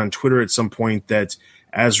mentioned on Twitter at some point that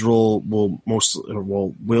Azrael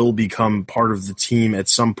will become part of the team at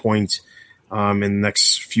some point in the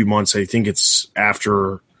next few months. I think it's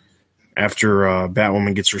after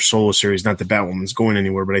Batwoman gets her solo series. Not that Batwoman's going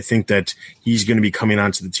anywhere, but I think that he's going to be coming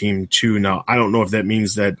onto the team too. Now, I don't know if that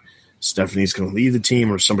means that Stephanie's going to leave the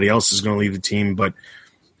team or somebody else is going to leave the team, but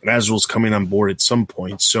Azrael's coming on board at some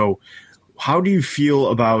point. So how do you feel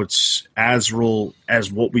about Azrael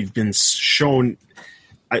as what we've been shown?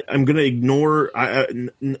 I'm going to ignore – I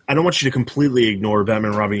don't want you to completely ignore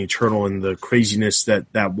Batman Robin Eternal and the craziness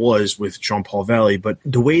that was with Jean-Paul Valley, but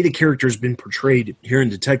the way the character has been portrayed here in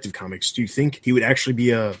Detective Comics, do you think he would actually be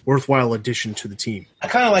a worthwhile addition to the team? I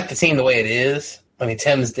kind of like the team the way it is. I mean,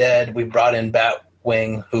 Tim's dead. We brought in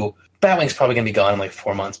Batwing, who – Batwing's probably going to be gone in like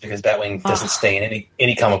 4 months because Batwing doesn't stay in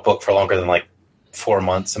any comic book for longer than like 4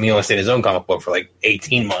 months. I mean, he only stayed in his own comic book for like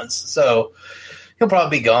 18 months. So he'll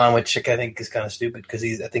probably be gone, which I think is kind of stupid because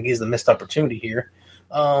I think he's the missed opportunity here.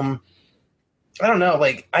 I don't know.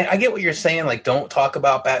 Like, I get what you're saying. Like, don't talk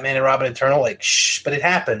about Batman and Robin Eternal. Like, shh, but it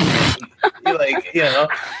happened. Like, you know.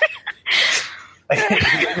 Like,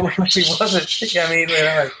 he wasn't. I mean,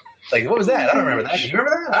 like, what was that? I don't remember that. Do you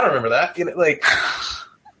remember that? I don't remember that. You know, like,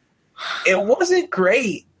 it wasn't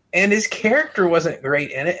great, and his character wasn't great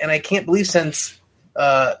in it. And I can't believe since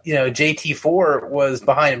JT4 was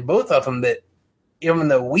behind both of them that even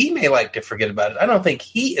though we may like to forget about it, I don't think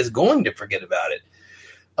he is going to forget about it.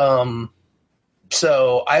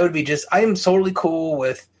 So I am totally cool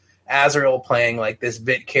with Azrael playing like this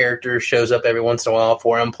bit character, shows up every once in a while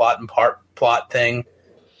for him, plot thing.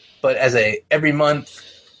 But as a every month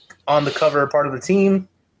on the cover part of the team,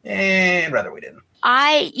 I'd rather we didn't.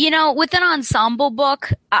 With an ensemble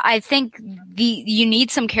book, I think you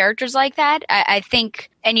need some characters like that. I think,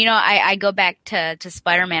 and I go back to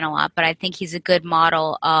Spider-Man a lot, but I think he's a good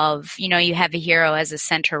model of, you have a hero as a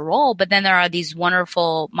center role, but then there are these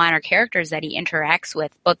wonderful minor characters that he interacts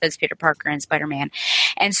with, both as Peter Parker and Spider-Man.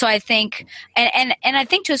 And so I think, and I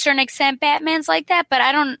think to a certain extent Batman's like that, but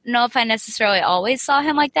I don't know if I necessarily always saw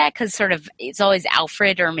him like that because sort of it's always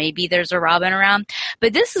Alfred or maybe there's a Robin around.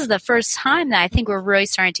 But this is the first time that I think we're really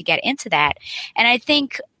starting to get into that. And I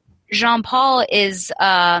think Jean-Paul is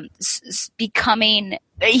becoming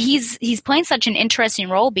he's playing such an interesting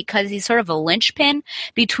role because he's sort of a linchpin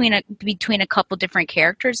between a couple different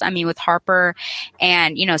characters. I mean, with Harper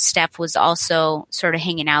and Steph was also sort of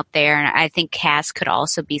hanging out there, and I think Cass could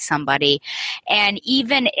also be somebody. And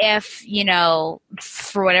even if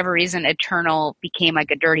for whatever reason Eternal became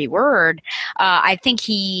like a dirty word, I think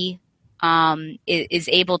he is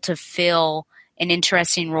able to fill an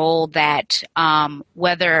interesting role that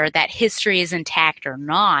whether that history is intact or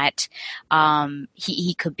not,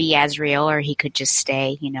 he could be Azrael or he could just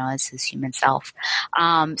stay, as his human self.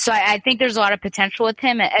 So I think there's a lot of potential with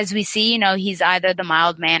him. As we see, he's either the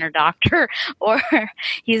mild man or doctor, or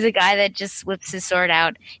he's a guy that just whips his sword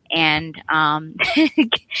out and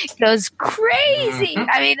goes crazy.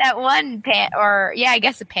 I mean, that one I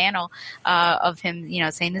guess a panel of him,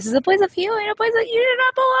 saying this is a place of healing, a place that you do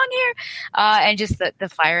not belong here. And just the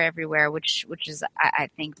fire everywhere, which is, I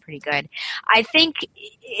think, pretty good. I think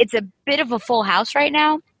it's a bit of a full house right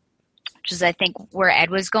now, which is, I think, where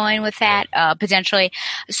Ed was going with that, potentially.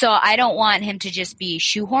 So I don't want him to just be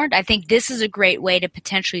shoehorned. I think this is a great way to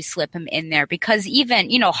potentially slip him in there because even,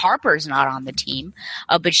 Harper's not on the team,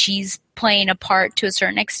 but she's playing a part to a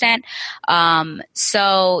certain extent.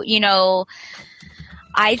 So,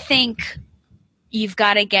 I think you've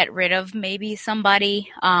got to get rid of maybe somebody,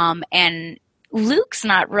 and Luke's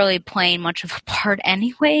not really playing much of a part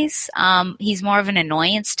anyways. He's more of an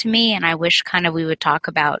annoyance to me, and I wish kind of we would talk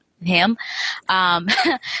about him.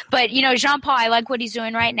 But Jean-Paul, I like what he's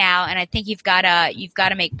doing right now, and I think you've got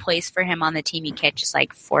to make place for him on the team. You can't just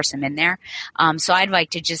like force him in there. So I'd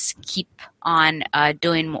like to just keep on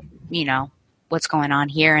doing what's going on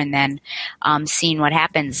here, and then seeing what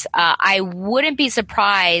happens. I wouldn't be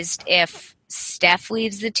surprised if Steph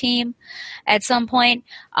leaves the team at some point,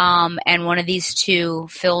 and one of these two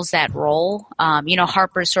fills that role.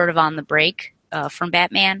 Harper's sort of on the break from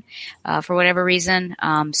Batman for whatever reason,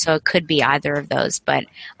 so it could be either of those, but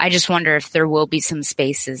I just wonder if there will be some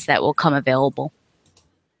spaces that will come available.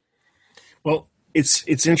 Well,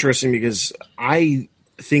 it's interesting because I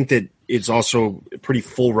think that it's also pretty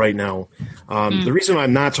full right now. The reason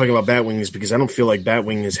I'm not talking about Batwing is because I don't feel like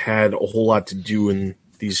Batwing has had a whole lot to do in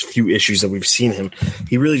these few issues that we've seen him,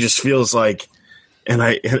 he really just feels like,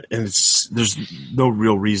 there's no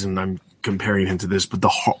real reason I'm comparing him to this, but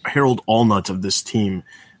the Harold Allnut of this team,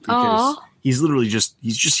 because he's literally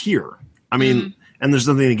he's just here. I mean, and there's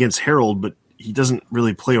nothing against Harold, but he doesn't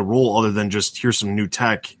really play a role other than just here's some new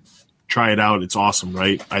tech, try it out, it's awesome,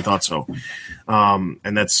 right? I thought so,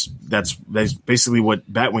 and that's basically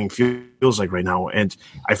what Batwing feels like right now, and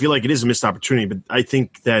I feel like it is a missed opportunity. But I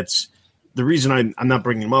think that's the reason I'm not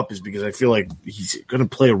bringing him up is because I feel like he's going to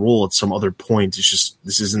play a role at some other point. It's just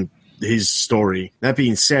this isn't his story. That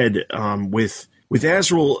being said, with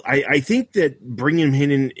Azrael, I think that bringing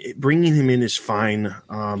him in is fine.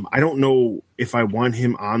 I don't know if I want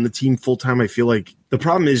him on the team full time. I feel like the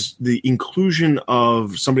problem is the inclusion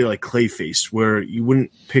of somebody like Clayface, where you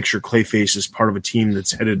wouldn't picture Clayface as part of a team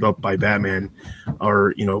that's headed up by Batman,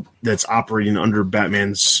 or that's operating under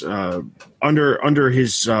Batman's under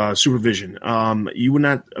his supervision. You would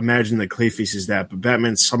not imagine that Clayface is that, but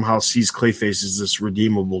Batman somehow sees Clayface as this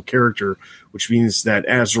redeemable character, which means that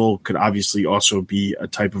Azrael could obviously also be a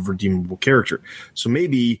type of redeemable character. So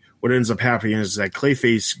maybe what ends up happening is that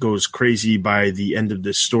Clayface goes crazy by the end of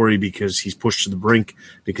this story because he's pushed to the brink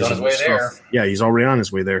because of the stuff. There. Yeah, he's already on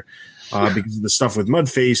his way there because of the stuff with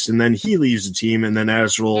Mudface, and then he leaves the team, and then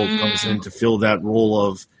Azrael comes in to fill that role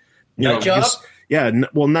of job.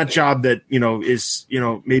 Nut job that is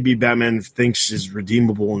maybe Batman thinks is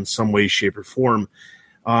redeemable in some way, shape, or form.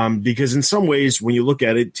 Because in some ways, when you look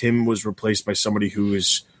at it, Tim was replaced by somebody who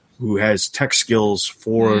has tech skills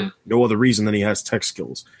for no other reason than he has tech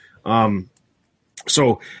skills.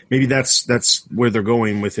 So maybe that's where they're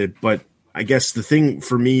going with it. But I guess the thing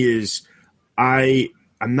for me is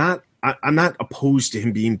I'm not opposed to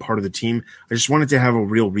him being part of the team. I just wanted to have a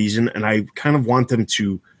real reason, and I kind of want them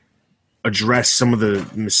to address some of the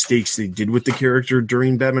mistakes they did with the character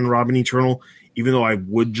during Batman and Robin Eternal, even though I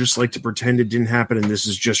would just like to pretend it didn't happen. And this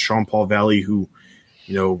is just Sean Paul Valley, who,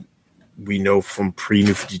 we know from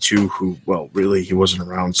pre-New 52, who, well, really he wasn't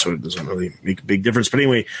around, so it doesn't really make a big difference. But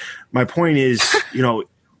anyway, my point is,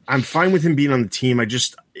 I'm fine with him being on the team. I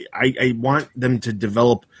want them to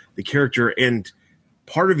develop the character, and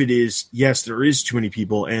part of it is, yes, there is too many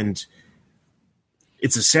people, and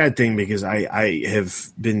it's a sad thing because I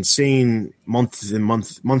have been saying month in and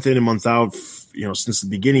month out, since the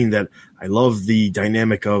beginning, that I love the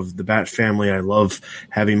dynamic of the Bat family. I love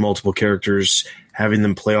having multiple characters, having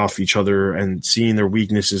them play off each other, and seeing their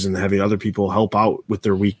weaknesses, and having other people help out with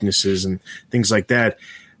their weaknesses and things like that.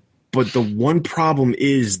 But the one problem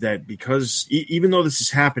is that because even though this is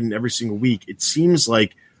happening every single week, it seems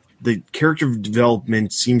like the character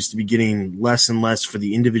development seems to be getting less and less for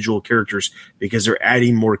the individual characters because they're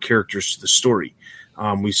adding more characters to the story.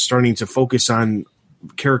 We're starting to focus on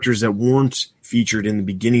characters that weren't featured in the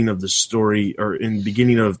beginning of the story or in the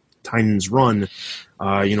beginning of Tynan's run.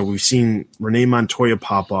 We've seen Renee Montoya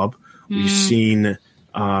pop up. We've seen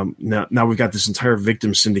now we've got this entire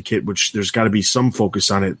victim syndicate, which there's got to be some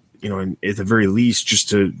focus on it, and at the very least, just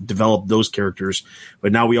to develop those characters.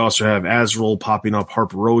 But now we also have Azrael popping up,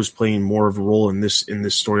 Harper Rose playing more of a role in this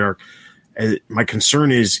story arc. My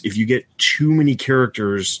concern is if you get too many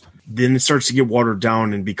characters, then it starts to get watered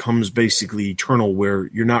down and becomes basically Eternal, where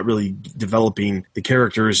you're not really developing the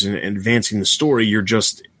characters and advancing the story. You're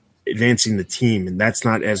just advancing the team, and that's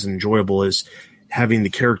not as enjoyable as having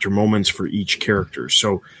the character moments for each character.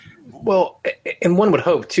 So, well, and one would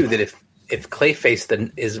hope too that if Clayface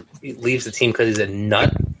then leaves the team because he's a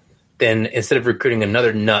nut, then instead of recruiting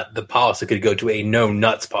another nut, the policy could go to a no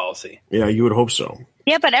nuts policy. Yeah, you would hope so.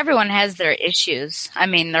 Yeah, but everyone has their issues. I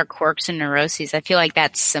mean, their quirks and neuroses. I feel like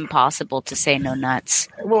that's impossible to say no nuts.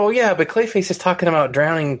 Well, yeah, but Clayface is talking about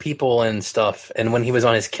drowning people and stuff, and when he was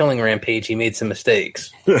on his killing rampage, he made some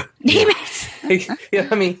mistakes. There's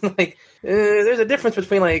a difference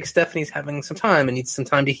between Stephanie's having some time and needs some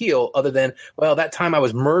time to heal, other than, well, that time I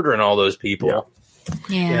was murdering all those people.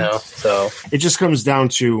 Yeah. So it just comes down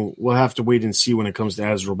to, we'll have to wait and see when it comes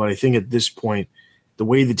to Azrael. But I think at this point, the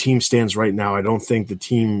way the team stands right now, I don't think the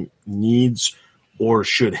team needs or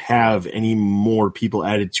should have any more people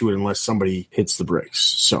added to it unless somebody hits the bricks.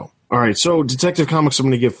 So, all right. So Detective Comics, I'm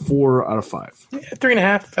going to give 4 out of 5. Yeah,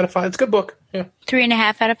 3.5 out of 5. It's a good book. Yeah.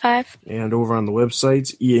 3.5 out of 5. And over on the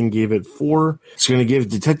website, Ian gave it 4. It's going to give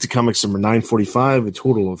Detective Comics number 945 a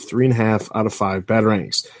total of 3.5 out of 5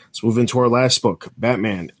 Batarangs. Let's move into our last book,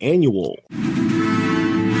 Batman Annual.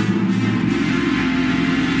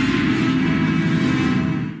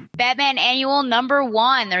 Batman Annual number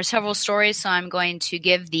 1. There are several stories, so I'm going to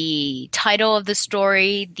give the title of the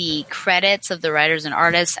story, the credits of the writers and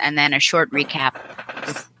artists, and then a short recap.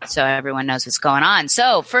 so everyone knows what's going on.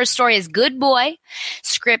 So first story is Good Boy.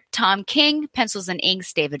 Script Tom King, pencils and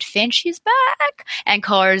inks David Finch, he's back, and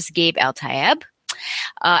colors Gabe Al-Tayeb.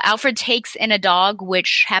 Alfred takes in a dog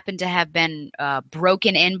which happened to have been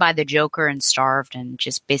broken in by the Joker and starved and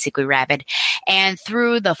just basically rabid. And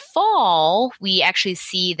through the fall, we actually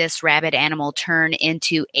see this rabid animal turn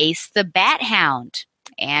into Ace the Bat Hound.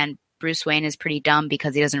 And Bruce Wayne is pretty dumb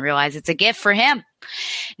because he doesn't realize it's a gift for him.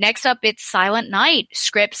 Next up, it's Silent Night.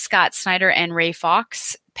 Script Scott Snyder and Ray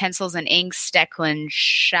Fox. Pencils and inks Declan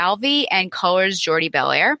Shalvey, and colors Jordi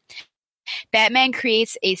Belair. Batman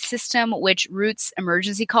creates a system which routes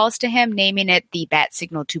emergency calls to him, naming it the Bat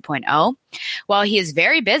Signal 2.0. While he is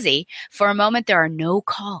very busy, for a moment there are no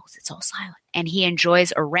calls. It's all silent. And he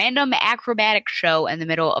enjoys a random acrobatic show in the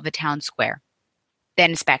middle of a town square.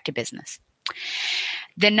 Then it's back to business.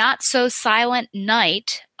 The Not-So-Silent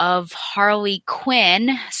Night of Harley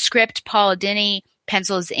Quinn. Script Paul Dini,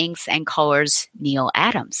 pencils, inks, and colors Neil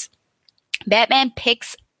Adams. Batman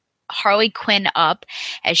picks Harley Quinn up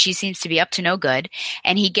as she seems to be up to no good,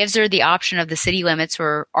 and he gives her the option of the city limits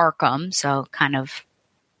or Arkham, so kind of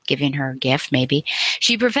giving her a gift maybe.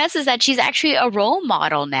 She professes that she's actually a role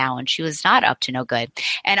model now and she was not up to no good.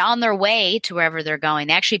 And on their way to wherever they're going,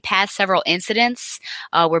 they actually pass several incidents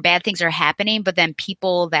where bad things are happening, but then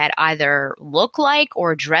people that either look like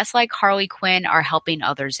or dress like Harley Quinn are helping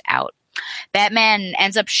others out. Batman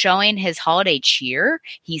ends up showing his holiday cheer.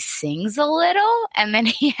 He sings a little, and then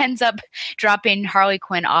he ends up dropping Harley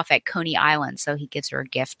Quinn off at Coney Island, so he gives her a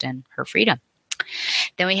gift and her freedom.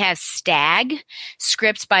 Then we have Stag,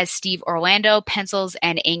 scripts by Steve Orlando, pencils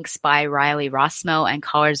and inks by Riley Rossmo, and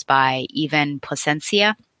colors by Evan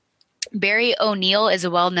Placencia. Barry O'Neill is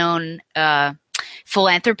a well-known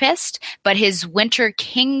philanthropist, but his Winter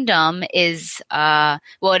Kingdom is,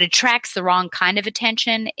 it attracts the wrong kind of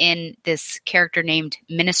attention in this character named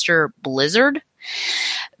Minister Blizzard.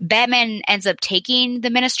 Batman ends up taking the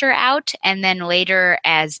minister out, and then later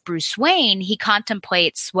as Bruce Wayne, he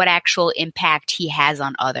contemplates what actual impact he has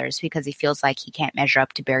on others because he feels like he can't measure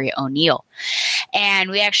up to Barry O'Neill. And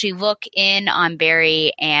we actually look in on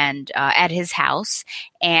Barry and at his house,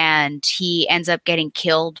 and he ends up getting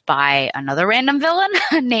killed by another random villain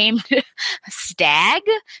named Stag.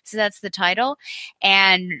 So that's the title.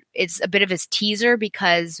 And it's a bit of his teaser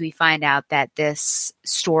because we find out that this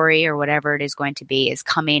story or whatever it is going to be is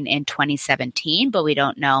coming in 2017, but we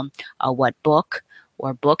don't know what book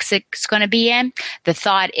or books it's going to be in. The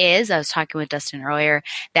thought is, I was talking with Dustin earlier,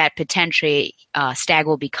 that potentially Stag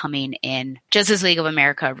will be coming in Justice League of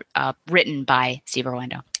America, written by Steve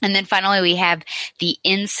Orlando. And then finally, we have the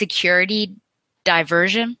Insecurity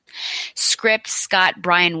Diversion. Script Scott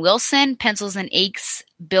Brian Wilson, pencils and inks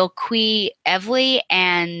Bill Quee Evely,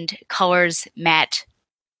 and colors Matt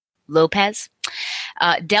Lopez.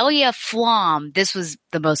 Delia Flom, this was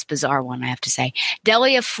the most bizarre one, I have to say.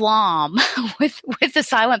 Delia Flom, with the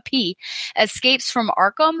silent P, escapes from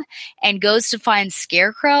Arkham and goes to find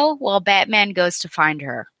Scarecrow while Batman goes to find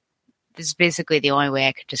her. This is basically the only way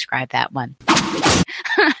I could describe that one.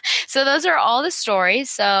 So those are all the stories.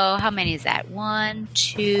 So how many is that? 1,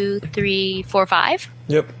 2, 3, 4, 5?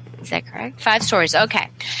 Yep. Is that correct? 5 stories. Okay.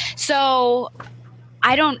 So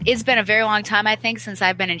it's been a very long time, I think, since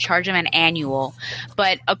I've been in charge of an annual.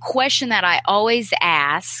 But a question that I always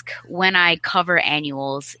ask when I cover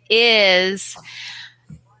annuals is,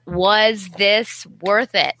 was this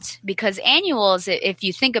worth it? Because annuals, if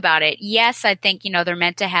you think about it, yes, I think, they're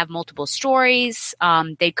meant to have multiple stories.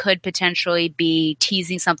 They could potentially be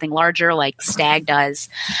teasing something larger like Stag does.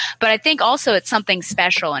 But I think also it's something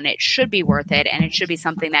special and it should be worth it. And it should be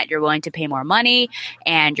something that you're willing to pay more money.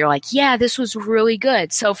 And you're like, yeah, this was really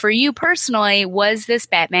good. So for you personally, was this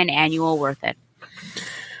Batman annual worth it?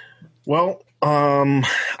 Well,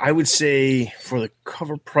 I would say for the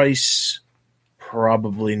cover price,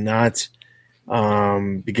 probably not,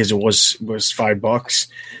 because it was $5.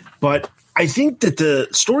 But I think that the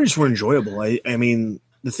stories were enjoyable. I mean,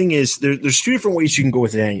 the thing is, there's 2 different ways you can go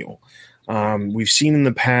with an annual. We've seen in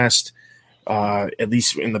the past, at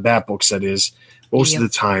least in the Bat books, that is, most of the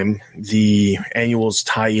time, the annuals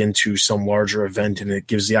tie into some larger event, and it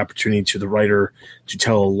gives the opportunity to the writer to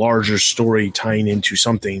tell a larger story tying into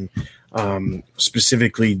something.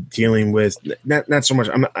 Specifically dealing with not so much.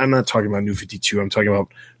 I'm not talking about New 52. I'm talking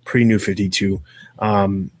about pre-New 52.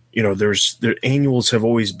 Their annuals have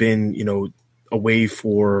always been, a way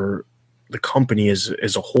for the company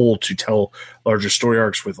as a whole to tell larger story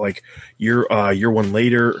arcs. With like year one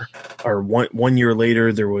later, or one year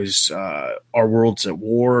later, there was Our World's at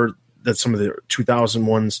War. That's some of the 2000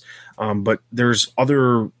 ones. But there's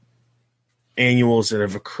other annuals that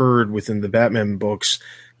have occurred within the Batman books,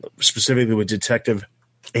 specifically with Detective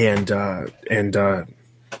and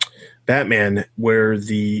Batman, where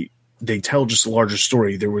they tell just a larger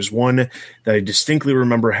story. There was one that I distinctly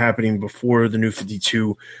remember happening before the New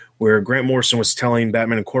 52, where Grant Morrison was telling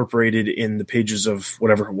Batman Incorporated in the pages of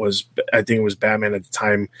whatever it was. I think it was Batman at the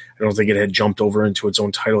time. I don't think it had jumped over into its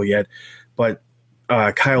own title yet. But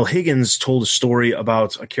Kyle Higgins told a story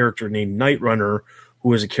about a character named Night Runner, who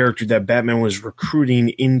was a character that Batman was recruiting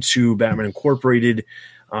into Batman Incorporated.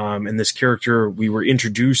 And this character, we were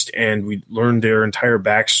introduced and we learned their entire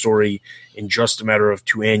backstory in just a matter of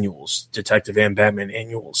 2 annuals, Detective and Batman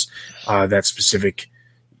annuals, that specific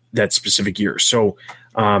year. So,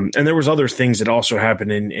 and there was other things that also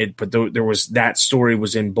happened in it, but there was that story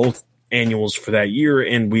was in both annuals for that year,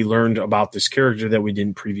 and we learned about this character that we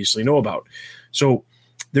didn't previously know about. So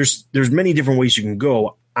there's many different ways you can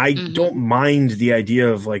go. I don't mind the idea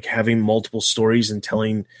of like having multiple stories and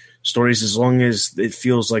telling stories as long as it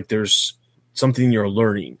feels like there's something you're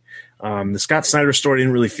learning. The Scott Snyder story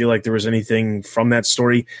didn't really feel like there was anything from that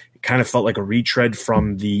story. It kind of felt like a retread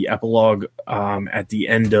from the epilogue at the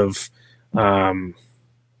end of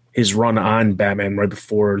his run on Batman right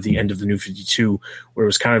before the end of the New 52, where it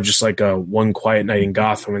was kind of just like a one quiet night in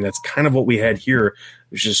Gotham. And that's kind of what we had here. It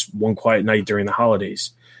was just one quiet night during the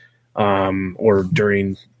holidays or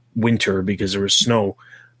during winter because there was snow.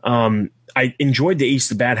 I enjoyed the Ace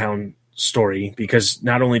the Bat Hound story because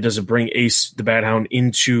not only does it bring Ace the Bat Hound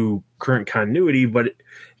into current continuity, but it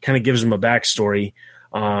kind of gives him a backstory.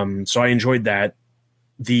 So I enjoyed that.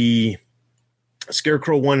 The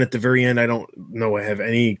Scarecrow one at the very end, I don't know. I have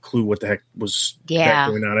any clue what the heck was that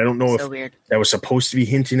going on. I don't know if weird. That was supposed to be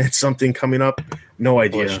hinting at something coming up. No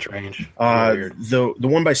idea. Strange. The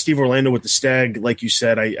one by Steve Orlando with the Stag, like you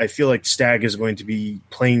said, I feel like Stag is going to be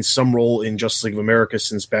playing some role in Justice League of America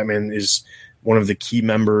since Batman is one of the key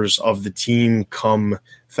members of the team come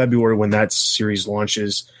February when that series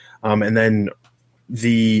launches. And then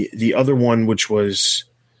the other one, what was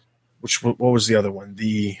the other one?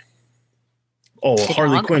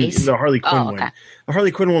 Harley Quinn. The Harley Quinn one. The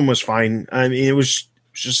Harley Quinn one was fine. I mean, it was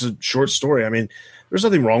just a short story. I mean, there's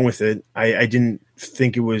nothing wrong with it. I didn't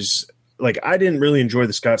think it was like I didn't really enjoy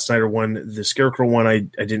the Scott Snyder one. The Scarecrow one, I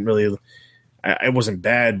didn't really. I wasn't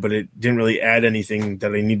bad, but it didn't really add anything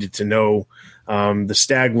that I needed to know. The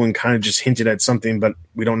Stag one kind of just hinted at something, but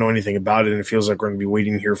we don't know anything about it, and it feels like we're going to be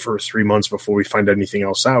waiting here for 3 months before we find anything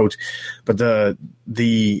else out. But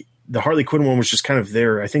the Harley Quinn one was just kind of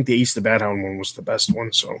there. I think the Ace the Bat Hound one was the best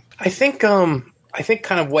one. So I think kind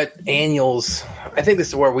of what annuals. I think this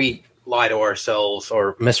is where we lie to ourselves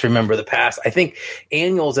or misremember the past. I think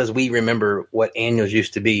annuals, as we remember what annuals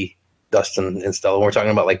used to be, Dustin and Stella. We're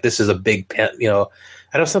talking about like this is a big pen.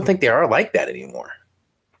 I don't think they are like that anymore.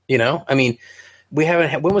 I mean, we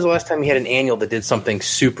haven't. When was the last time we had an annual that did something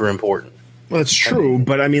super important? Well, that's true,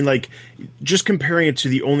 but I mean, like, just comparing it to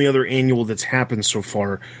the only other annual that's happened so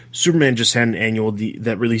far, Superman just had an annual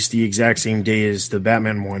that released the exact same day as the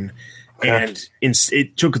Batman one, and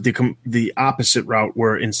it took the opposite route,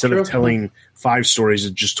 where instead of telling 5 stories,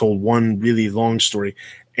 it just told one really long story.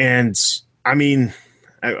 And I mean,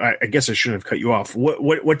 I guess I shouldn't have cut you off.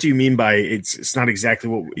 What do you mean by it's not exactly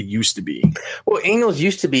what it used to be? Well, annuals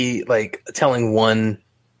used to be like telling one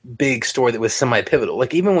big story that was semi-pivotal.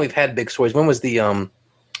 Like even when we've had big stories, when was the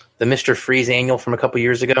Mr. Freeze annual from a couple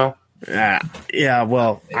years ago? Yeah,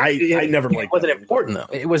 well, I never liked it. It wasn't important though.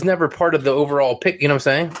 It was never part of the overall pick, you know what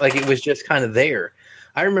I'm saying? Like it was just kind of there.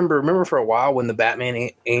 I remember for a while when the Batman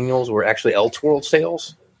annuals were actually Elseworld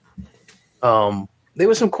sales. There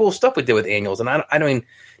was some cool stuff we did with annuals, and I mean,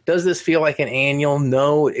 does this feel like an annual?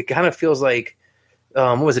 No, it kind of feels like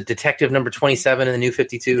what was it, Detective number 27 in the New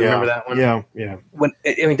 52? Yeah. Remember that one? Yeah.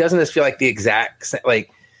 Doesn't this feel like the exact, like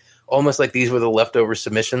almost like these were the leftover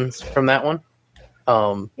submissions from that one?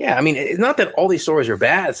 I mean, it's not that all these stories are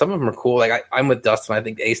bad. Some of them are cool. Like I'm with Dustin. I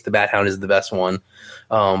think Ace the Bat Hound is the best one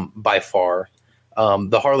by far.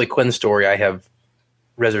 The Harley Quinn story I have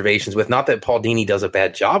reservations with. Not that Paul Dini does a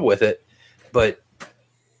bad job with it, but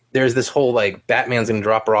there's this whole like Batman's going to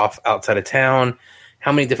drop her off outside of town.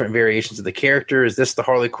 How many different variations of the character? Is this the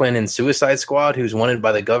Harley Quinn in Suicide Squad who's wanted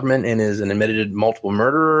by the government and is an admitted multiple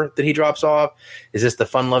murderer that he drops off? Is this the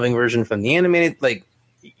fun-loving version from the animated? Like,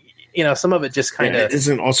 some of it just kind of... It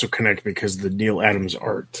doesn't also connect because of the Neil Adams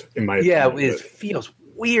art, in my opinion. Yeah, it feels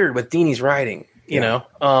weird with Dini's writing, you know?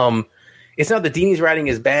 It's not that Dini's writing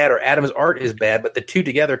is bad or Adams' art is bad, but the two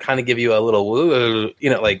together kind of give you a little,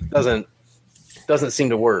 doesn't seem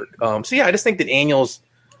to work. I just think that annuals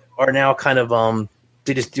are now kind of...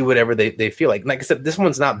 they just do whatever they feel like. Like I said, this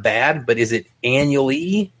one's not bad, but is it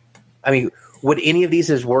annually? I mean, would any of these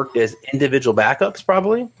have worked as individual backups?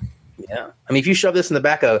 Probably. Yeah. I mean, if you shove this in the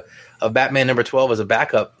back of Batman number 12 as a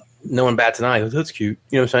backup, no one bats an eye. That's cute.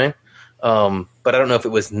 You know what I'm saying? But I don't know if it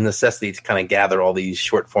was necessity to kind of gather all these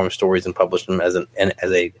short form stories and publish them as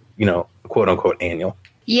a quote unquote annual.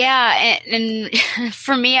 Yeah, and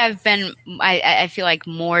for me, I feel like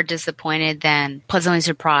more disappointed than pleasantly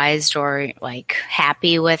surprised or like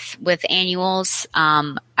happy with annuals.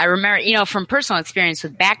 I remember, from personal experience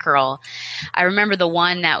with Batgirl, I remember the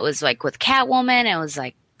one that was like with Catwoman. It was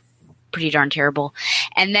like pretty darn terrible.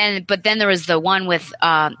 But then there was the one with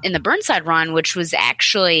in the Burnside run, which was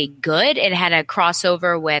actually good. It had a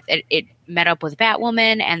crossover with it met up with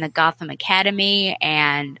Batwoman and the Gotham Academy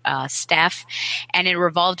and Steph, and it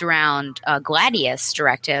revolved around Gladius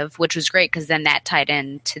Directive, which was great because then that tied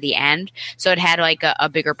in to the end. So it had like a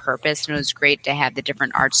bigger purpose, and it was great to have the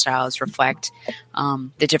different art styles reflect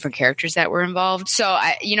the different characters that were involved. So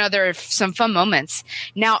there are some fun moments.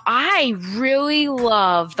 Now I really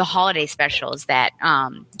love the holiday specials that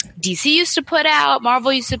DC used to put out,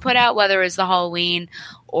 Marvel used to put out, whether it was the Halloween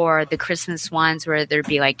or the Christmas ones where there'd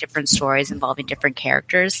be like different stories involving different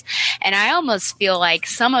characters. And I almost feel like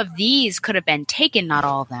some of these could have been taken, not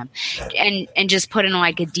all of them, and just put in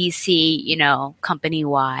like a DC,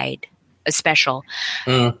 company-wide a special.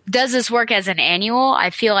 Does this work as an annual?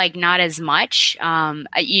 I feel like not as much. I'm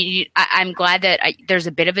glad that there's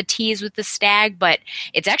a bit of a tease with the stag, but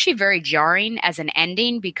it's actually very jarring as an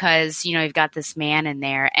ending because, you've got this man in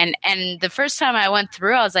there. And the first time I went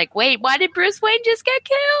through, I was like, wait, why did Bruce Wayne just get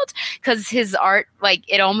killed? Because his art, like,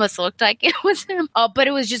 it almost looked like it was him. But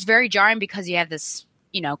it was just very jarring because you have this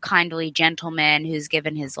kindly gentleman who's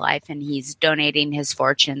given his life and he's donating his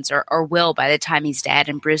fortunes or will by the time he's dead.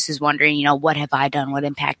 And Bruce is wondering, what have I done? What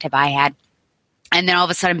impact have I had? And then all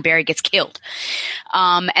of a sudden Barry gets killed.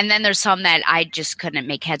 And then there's some that I just couldn't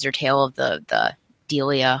make heads or tail of the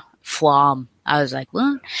Delia Flom. I was like,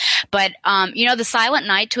 what? But, the Silent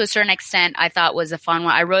Night to a certain extent I thought was a fun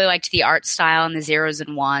one. I really liked the art style and the zeros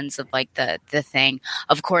and ones of like the thing.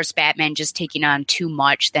 Of course, Batman just taking on too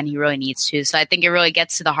much than he really needs to. So I think it really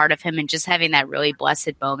gets to the heart of him and just having that really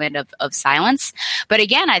blessed moment of silence. But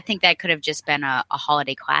again, I think that could have just been a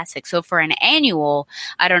holiday classic. So for an annual,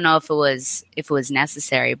 I don't know if it was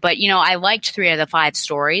necessary. But, I liked 3 out of the 5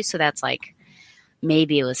 stories. So that's like,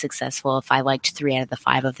 maybe it was successful if I liked 3 out of the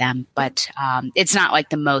 5 of them, but it's not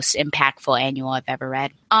like the most impactful annual I've ever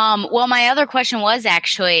read. Well, my other question was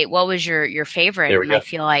actually, what was your favorite? There we go. I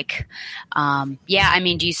feel like, do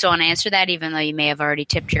you still want to answer that, even though you may have already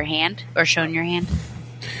tipped your hand or shown your hand?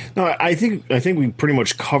 No, I think we pretty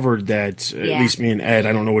much covered that. At least me and Ed.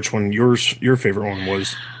 I don't know which one your favorite one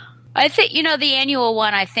was. I think the annual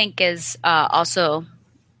one I think is also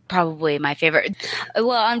probably my favorite.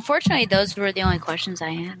 Well, unfortunately, those were the only questions I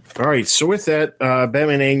had. All right. So with that,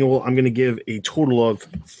 Batman Annual, I'm going to give a total of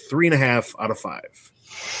 3.5 out of 5.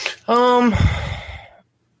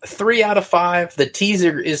 3 out of 5. The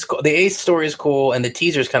teaser is cool. The Ace story is cool, and the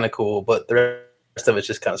teaser is kind of cool, but the rest of it's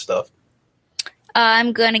just kind of stuff.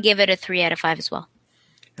 I'm going to give it a 3 out of 5 as well.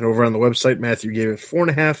 And over on the website, Matthew gave it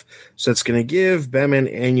 4.5. So that's going to give Batman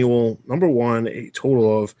Annual number 1 a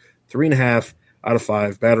total of 3.5 out of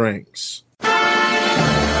 5 Batarangs.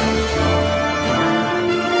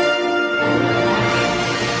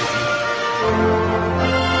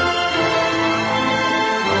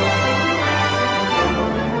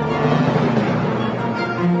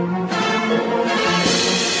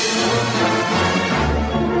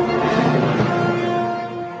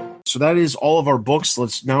 So that is all of our books.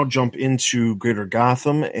 Let's now jump into Greater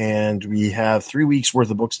Gotham, and we have 3 weeks worth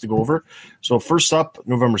of books to go over. So first up,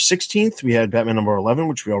 November 16th, we had Batman number 11,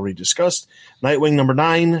 which we already discussed. Nightwing number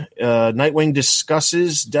 9. Nightwing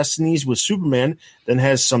discusses destinies with Superman, then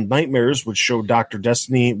has some nightmares, which show Dr.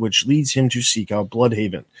 Destiny, which leads him to seek out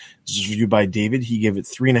Bloodhaven. This is reviewed by David. He gave it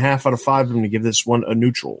 3.5 out of 5. I'm going to give this one a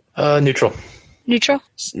neutral. Neutral. Neutral.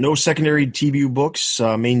 No secondary TBU books.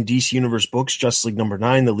 Main DC Universe books. Justice League number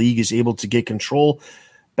 9. The League is able to get control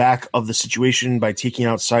back of the situation by taking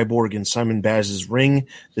out Cyborg and Simon Baz's ring.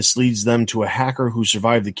 This leads them to a hacker who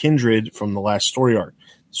survived the Kindred from the last story arc.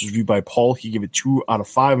 This was reviewed by Paul. He gave it 2 out of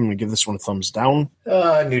 5. I'm going to give this one a thumbs down.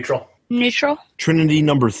 Neutral. Neutral. Trinity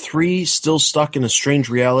number 3, still stuck in a strange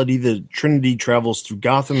reality. The Trinity travels through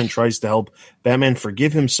Gotham and tries to help Batman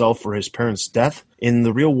forgive himself for his parents' death. In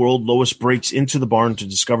the real world, Lois breaks into the barn to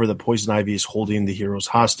discover that Poison Ivy is holding the heroes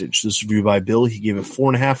hostage. This review by Bill. He gave it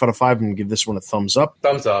 4.5 out of 5. I'm going to give this one a thumbs up.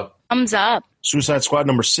 Thumbs up. Thumbs up. Suicide Squad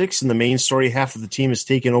number 6. In the main story, half of the team is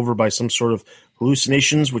taken over by some sort of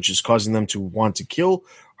hallucinations, which is causing them to want to kill.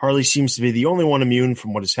 Harley seems to be the only one immune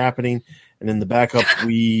from what is happening. And in the backup,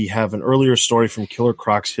 we have an earlier story from Killer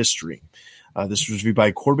Croc's history. This was reviewed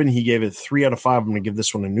by Corbin. He gave it 3 out of 5. I'm going to give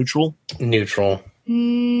this one a neutral. Neutral.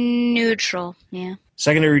 Neutral, yeah.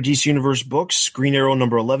 Secondary DC Universe books, Green Arrow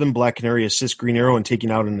number 11, Black Canary assists Green Arrow in taking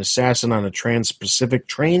out an assassin on a Trans-Pacific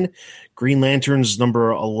train. Green Lanterns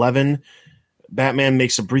number 11, Batman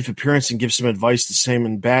makes a brief appearance and gives some advice to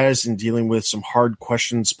Simon Baz in dealing with some hard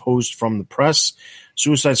questions posed from the press.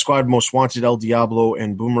 Suicide Squad Most Wanted, El Diablo,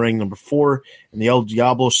 and Boomerang number 4. And the El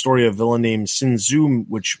Diablo story of a villain named Sin Tzu,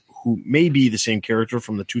 who may be the same character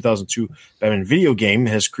from the 2002 Batman video game,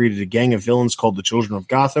 has created a gang of villains called the Children of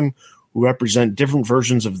Gotham, who represent different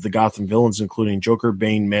versions of the Gotham villains, including Joker,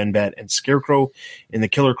 Bane, Man-Bat, and Scarecrow. In the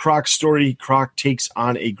Killer Croc story, Croc takes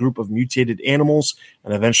on a group of mutated animals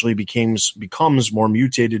and eventually becomes more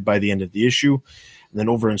mutated by the end of the issue. And then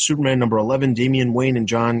over in Superman number 11, Damian Wayne and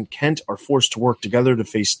John Kent are forced to work together to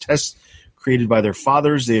face tests created by their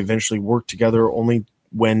fathers. They eventually work together only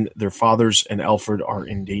when their fathers and Alfred are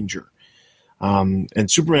in danger.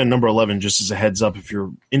 And Superman number 11, just as a heads up, if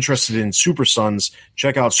you're interested in Super Sons,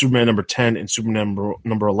 check out Superman number 10 and Superman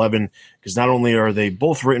number 11, because not only are they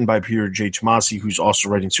both written by Peter J. Tomasi, who's also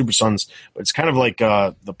writing Super Sons, but it's kind of like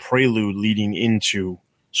the prelude leading into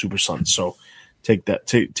Super Sons. So take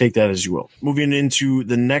that as you will. Moving into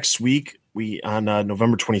the next week, on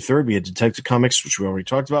November 23rd, we had Detective Comics, which we already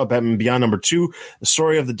talked about. Batman Beyond number 2, the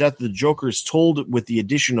story of the death of the Joker is told with the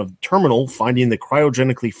addition of Terminal finding the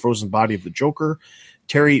cryogenically frozen body of the Joker.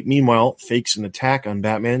 Terry, meanwhile, fakes an attack on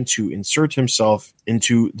Batman to insert himself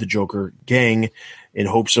into the Joker gang in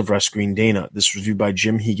hopes of rescuing Dana. This was reviewed by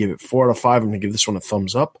Jim. He gave it 4 out of 5. I'm going to give this one a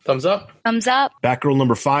thumbs up. Thumbs up. Thumbs up. Batgirl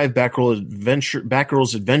number 5,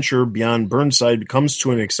 Batgirl's adventure beyond Burnside comes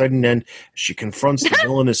to an exciting end as she confronts the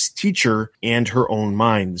villainous teacher and her own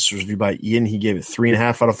mind. This was reviewed by Ian. He gave it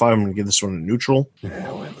 3.5 out of 5. I'm going to give this one a neutral.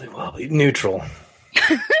 Neutral.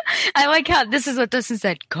 I like how this is what Dustin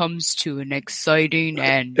said, comes to an exciting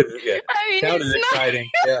end. Yeah. I mean, That was exciting.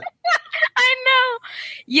 Yeah. I know.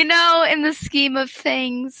 You know, in the scheme of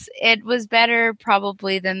things, it was better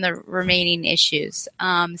probably than the remaining issues.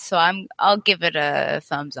 So I'll give it a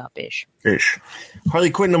thumbs up-ish.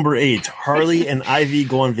 Harley Quinn number 8. Harley and Ivy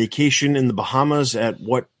go on vacation in the Bahamas at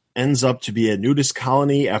what ends up to be a nudist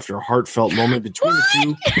colony after a heartfelt moment between the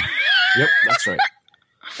two. Yep, that's right.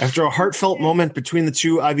 After a heartfelt moment between the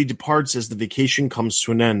two, Ivy departs as the vacation comes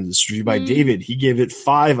to an end. This is reviewed by David. He gave it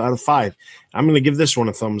 5 out of 5. I'm going to give this one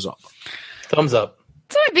a thumbs up. Thumbs up.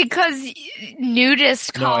 It's only because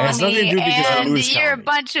nudist colony it has nothing to do because of and nudist you're colony. a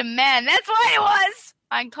bunch of men. That's why it was.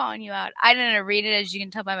 I'm calling you out. I didn't read it, as you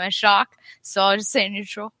can tell by my shock, so I'll just say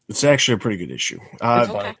neutral. It's actually a pretty good issue.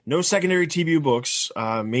 Okay. No secondary TBU books.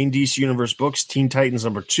 Main DC Universe books, Teen Titans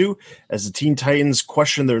number 2. As the Teen Titans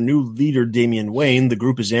question their new leader, Damian Wayne, the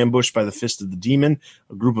group is ambushed by the Fist of the Demon,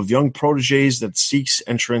 a group of young proteges that seeks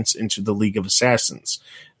entrance into the League of Assassins.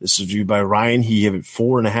 This is viewed by Ryan. He gave it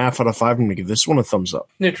 4.5 out of 5. I'm going to give this one a thumbs up.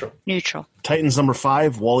 Neutral. Titans number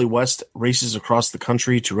 5, Wally West races across the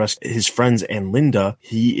country to rescue his friends and Linda.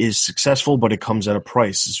 He is successful, but it comes at a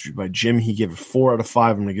price. This is viewed by Jim. He gave it 4 out of 5.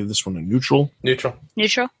 I'm going to give this one a neutral. Neutral.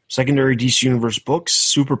 Secondary DC Universe books,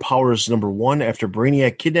 Superpowers number 1. After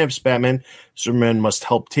Brainiac kidnaps Batman, Superman must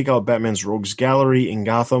help take out Batman's rogues gallery in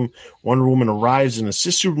Gotham. Wonder Woman arrives and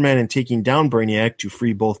assists Superman in taking down Brainiac to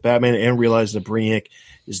free both Batman and realize that Brainiac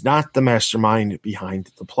is not the mastermind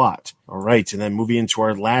behind the plot. All right, and then moving into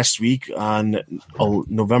our last week on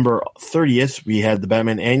November 30th, we had the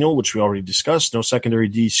Batman Annual, which we already discussed. No secondary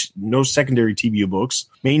TBU books.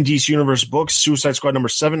 Main DC Universe books, Suicide Squad number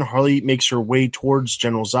 7. Harley makes her way towards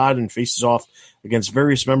General Zod and faces off against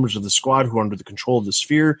various members of the squad who are under the control of the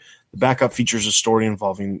Sphere. The backup features a story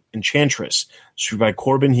involving Enchantress. It's by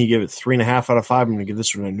Corbin. He gave it 3.5 out of 5. I'm going to give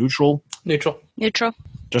this one a neutral. Neutral.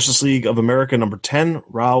 Justice League of America number 10.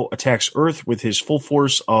 Rao attacks Earth with his full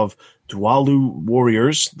force of Dualu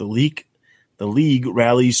warriors. The League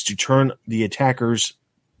rallies to turn the attackers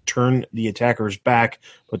back,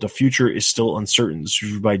 but the future is still uncertain. This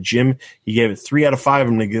was by Jim. He gave it 3 out of 5.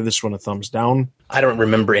 I'm going to give this one a thumbs down. I don't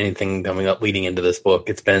remember anything coming up leading into this book.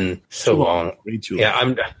 It's been so long. Way too long. Yeah,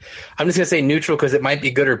 I'm just gonna say neutral because it might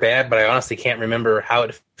be good or bad, but I honestly can't remember how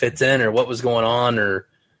it fits in or what was going on.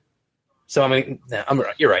 So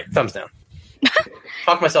you're right. Thumbs down.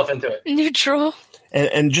 Talk myself into it. Neutral.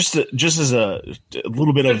 And just as a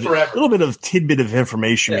little bit of tidbit of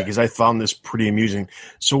information, because I found this pretty amusing.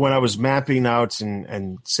 So when I was mapping out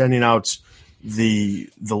and sending out the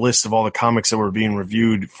list of all the comics that were being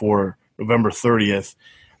reviewed for November 30th,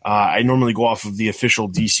 I normally go off of the official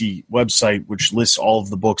DC website, which lists all of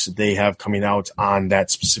the books that they have coming out on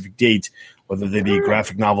that specific date, whether they be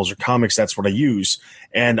graphic novels or comics. That's what I use.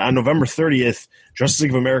 And on November 30th, Justice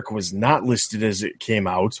League of America was not listed as it came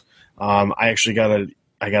out. I actually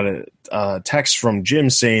got a text from Jim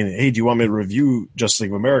saying, "Hey, do you want me to review Justice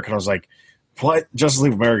League of America?" And I was like, "What? Justice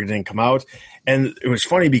League of America didn't come out?" And it was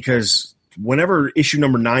funny because whenever issue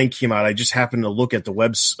number 9 came out, I just happened to look at their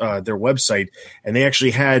website, and they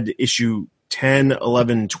actually had issue 10,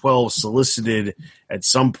 11, 12 solicited at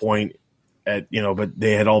some point. But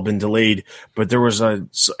they had all been delayed. But there was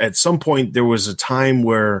at some point there was a time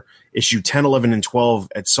where issue 10, 11, and 12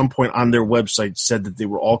 at some point on their website said that they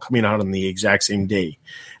were all coming out on the exact same day.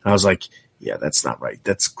 And I was like, yeah, that's not right.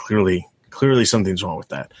 That's clearly something's wrong with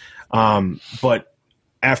that. But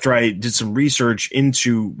after I did some research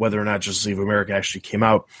into whether or not Justice League of America actually came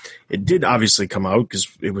out, it did obviously come out because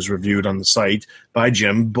it was reviewed on the site by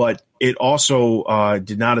Jim, but it also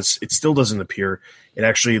did not. It still doesn't appear. It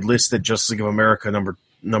actually lists that Justice League of America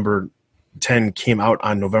number 10 came out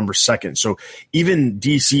on November 2nd. So even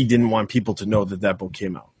DC didn't want people to know that book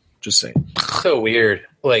came out. Just saying. So weird.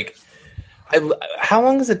 Like, how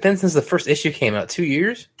long has it been since the first issue came out? 2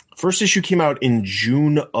 years? First issue came out in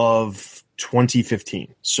June of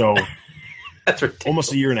 2015. So that's ridiculous.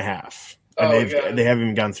 Almost a year and a half. And they haven't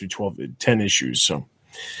even gone through 10 issues. So.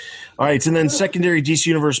 All right, and then secondary DC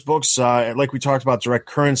Universe books, like we talked about, Direct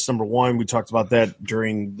Currents, number 1. We talked about that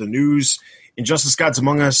during the news. Injustice Gods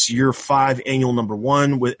Among Us, year 5, annual number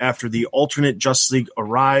 1. After the alternate Justice League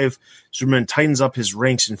arrive, Superman tightens up his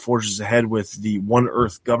ranks and forges ahead with the One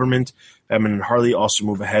Earth government. Batman and Harley also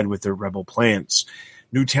move ahead with their rebel plans.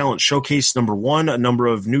 New Talent Showcase number 1. A number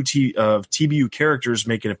of new TBU characters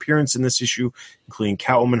make an appearance in this issue, including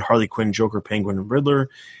Catwoman, Harley Quinn, Joker, Penguin, and Riddler.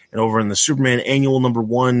 And over in the Superman annual number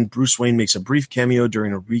 1, Bruce Wayne makes a brief cameo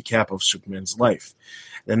during a recap of Superman's life.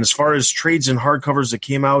 And as far as trades and hardcovers that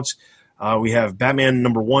came out, we have Batman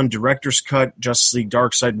number 1, Director's Cut, Justice League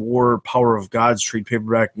Darkseid War, Power of Gods trade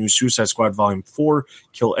paperback, New Suicide Squad Volume 4,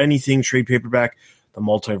 Kill Anything trade paperback, The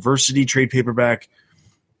Multiversity trade paperback,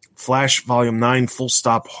 Flash Volume 9 full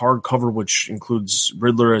stop hardcover, which includes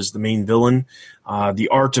Riddler as the main villain, The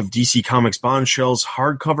Art of DC Comics Bombshells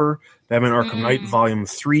hardcover, Batman Arkham Knight Volume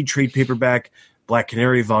 3 trade paperback, Black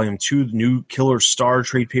Canary Volume 2, The New Killer Star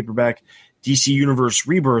trade paperback, DC Universe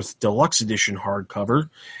Rebirth Deluxe Edition hardcover,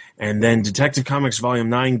 and then Detective Comics Volume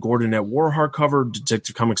 9 Gordon at War hardcover,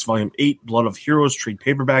 Detective Comics Volume 8 Blood of Heroes trade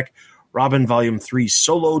paperback, Robin Volume 3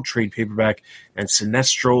 Solo trade paperback, and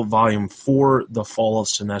Sinestro Volume 4 The Fall of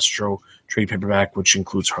Sinestro trade paperback, which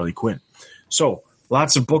includes Harley Quinn. So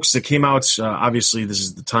lots of books that came out. Obviously, this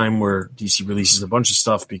is the time where DC releases a bunch of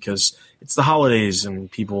stuff because it's the holidays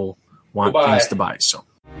and people want things to buy. So.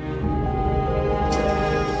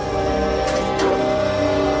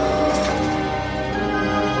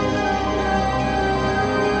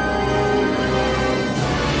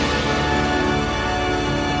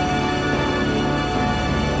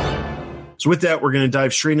 So with that, we're going to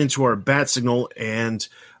dive straight into our bat signal. And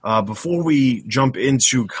before we jump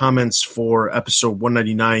into comments for episode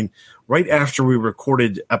 199, right after we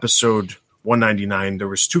recorded episode 199, there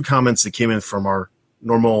was 2 comments that came in from our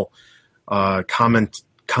normal commenters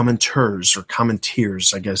or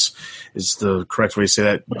commenteers, I guess is the correct way to say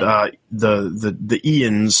that. The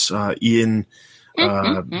Ians, Ian,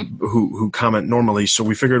 who comment normally. So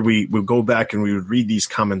we figured we would go back and we would read these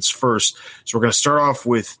comments first. So we're going to start off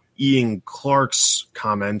with Ian Clark's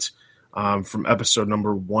comment from episode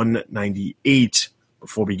number 198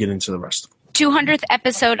 before we get into the rest of it. 200th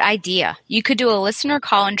episode idea. You could do a listener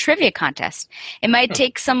call-in trivia contest. It might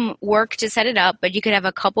take some work to set it up, but you could have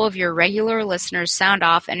a couple of your regular listeners sound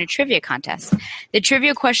off in a trivia contest. The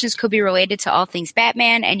trivia questions could be related to all things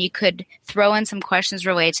Batman, and you could throw in some questions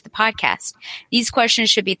related to the podcast. These questions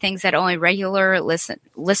should be things that only regular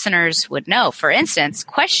listeners would know. For instance,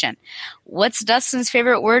 question: what's Dustin's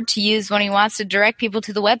favorite word to use when he wants to direct people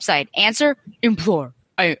to the website? Answer: implore.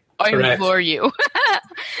 I implore you.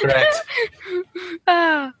 Correct.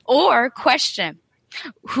 Or question: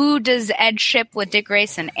 who does Ed ship with Dick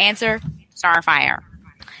Grayson? Answer: Starfire.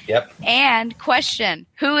 Yep. And question: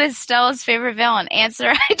 who is Stella's favorite villain?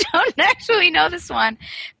 Answer: I don't actually know this one,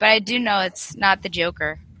 but I do know it's not the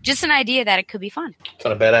Joker. Just an idea that it could be fun. It's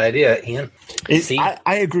not a bad idea, Ian.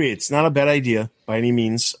 I agree. It's not a bad idea by any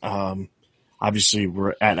means. Obviously,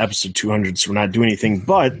 we're at episode 200, so we're not doing anything.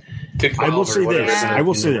 But I will say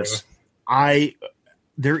this.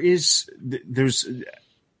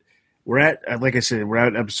 We're at, like I said, we're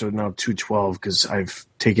at episode now 212 because I've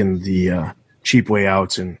taken the cheap way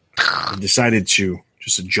out and decided to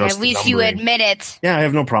just adjust. At least you admit it. Yeah, I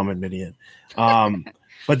have no problem admitting it.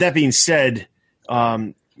 But that being said,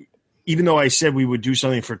 even though I said we would do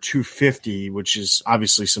something for 250, which is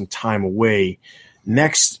obviously some time away,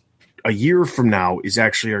 a year from now is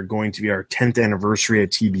actually going to be our 10th anniversary at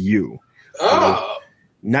TBU. Oh.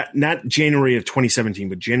 Not January of 2017,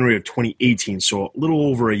 but January of 2018. So a little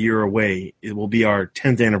over a year away, it will be our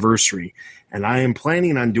 10th anniversary. And I am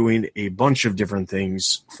planning on doing a bunch of different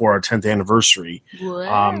things for our 10th anniversary.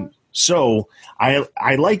 So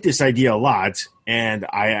I like this idea a lot, and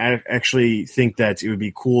I actually think that it would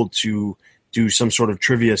be cool to do some sort of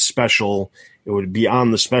trivia special. It would be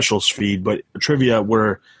on the specials feed, but trivia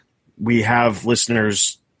where we have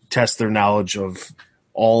listeners test their knowledge of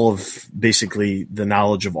all of basically the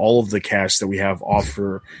knowledge of all of the casts that we have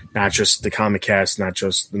offer, not just the Comic Cast, not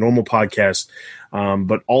just the normal podcast,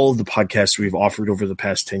 but all of the podcasts we've offered over the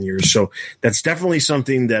past 10 years. So that's definitely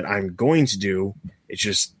something that I'm going to do. It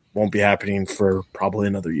just won't be happening for probably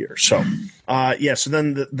another year. So, so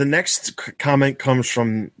then the next comment comes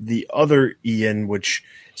from the other Ian, which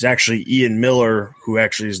is actually Ian Miller, who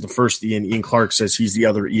actually is the first Ian. Ian Clark says he's the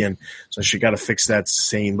other Ian, so I got to fix that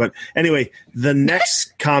saying. But anyway, the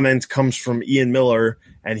next comment comes from Ian Miller,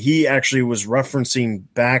 and he actually was referencing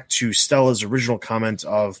back to Stella's original comment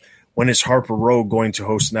of when is Harper Row going to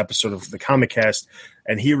host an episode of the Comic Cast,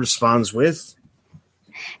 and he responds with...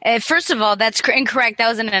 First of all, that's incorrect. That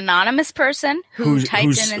was an anonymous person who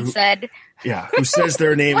typed in and said... Yeah, who says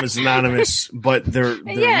their name is anonymous, but they're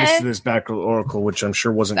listed as Batgirl Oracle, which I'm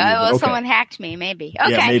sure wasn't you. Well, someone hacked me, maybe. Okay.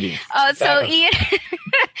 Yeah, maybe. So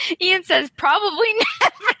Ian says, probably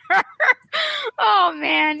never. Oh,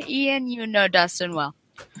 man. Ian, you know Dustin well.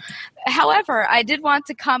 However, I did want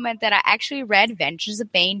to comment that I actually read Ventures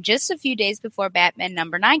of Bane just a few days before Batman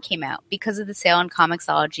 #9 came out because of the sale on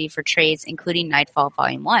Comixology for trades, including Nightfall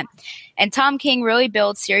Volume 1. And Tom King really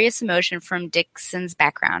built serious emotion from Dixon's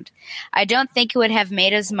background. I don't think it would have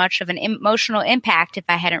made as much of an emotional impact if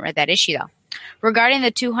I hadn't read that issue, though. Regarding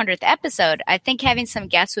the 200th episode, I think having some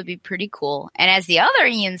guests would be pretty cool. And as the other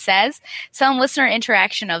Ian says, some listener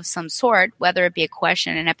interaction of some sort, whether it be a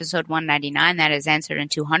question in episode 199 that is answered in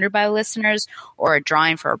 200 by listeners, or a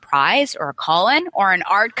drawing for a prize, or a call-in, or an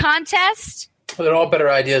art contest. Well, they're all better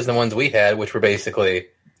ideas than ones we had, which were basically,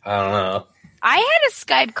 I don't know. I had a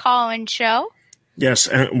Skype call-in show. Yes,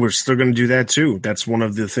 and we're still going to do that too. That's one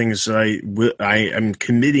of the things I am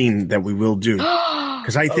committing that we will do.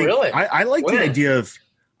 Because I think I like the idea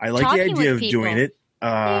of doing it.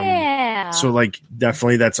 So like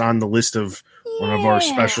definitely that's on the list of one of our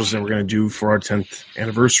specials that we're going to do for our 10th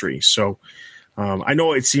anniversary. So I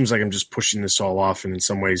know it seems like I'm just pushing this all off, and in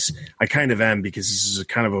some ways I kind of am, because this is a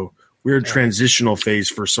kind of a weird transitional phase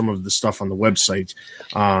for some of the stuff on the website,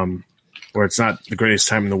 where it's not the greatest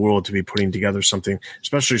time in the world to be putting together something,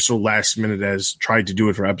 especially so last minute as tried to do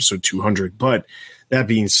it for episode 200. But that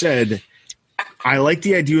being said, I like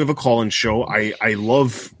the idea of a call-in show. I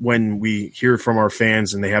love when we hear from our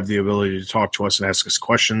fans and they have the ability to talk to us and ask us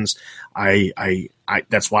questions. I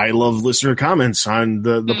that's why I love listener comments on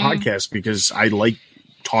the podcast, because I like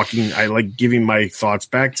talking. I like giving my thoughts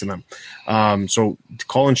back to them. So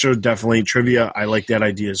call-in show, definitely. Trivia, I like that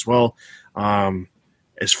idea as well.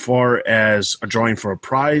 As far as a drawing for a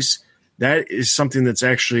prize, that is something that's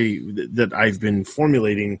actually that I've been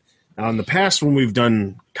formulating. In the past, when we've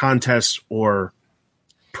done contests or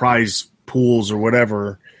prize pools or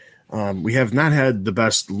whatever, we have not had the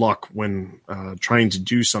best luck when trying to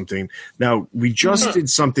do something. Now, we just did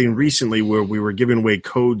something recently where we were giving away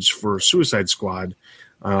codes for Suicide Squad,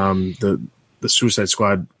 the Suicide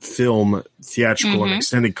Squad film, theatrical and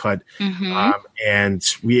extended cut. And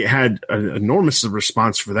we had an enormous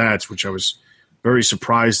response for that, which I was very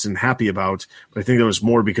surprised and happy about. But I think that was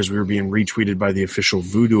more because we were being retweeted by the official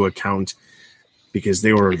Voodoo account, because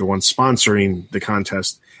they were the ones sponsoring the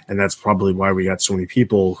contest. And that's probably why we got so many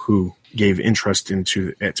people who gave interest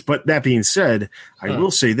into it. But that being said, I will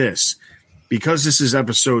say this, because this is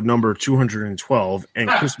episode number 212 and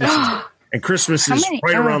Christmas is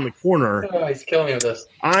right around the corner. Oh, he's killing me with this.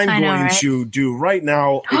 I'm going to do right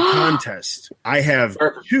now a contest. I have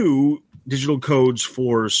 2 digital codes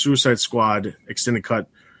for Suicide Squad extended cut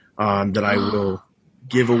that I will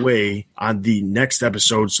give away on the next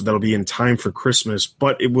episode, so that'll be in time for Christmas,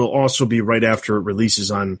 but it will also be right after it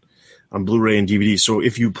releases on Blu-ray and DVD. So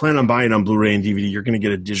if you plan on buying on Blu-ray and DVD, you're going to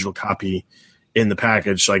get a digital copy in the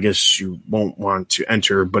package, so I guess you won't want to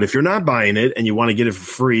enter. But if you're not buying it and you want to get it for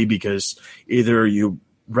free because either you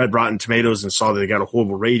read Rotten Tomatoes and saw that they got a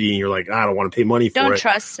horrible rating and you're like, I don't want to pay money for it. Don't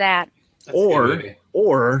trust that.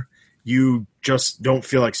 Or you just don't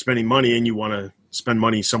feel like spending money and you want to spend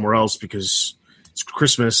money somewhere else because it's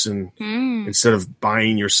Christmas, and instead of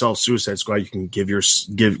buying yourself Suicide Squad, you can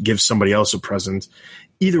give somebody else a present.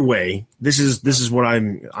 Either way, this is what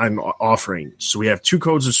I'm offering. So we have 2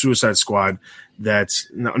 codes of Suicide Squad. Now,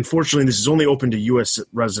 unfortunately, this is only open to U.S.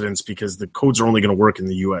 residents because the codes are only going to work in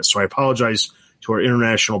the U.S. So I apologize to our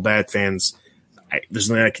international Bat fans. There's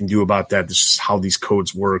nothing I can do about that. This is how these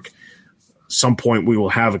codes work. Some point we will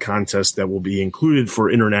have a contest that will be included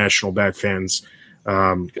for international Bat fans.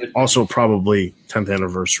 Also, probably 10th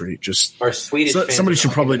anniversary. Just our Swedish fans somebody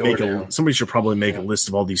should probably make a a list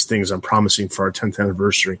of all these things I'm promising for our 10th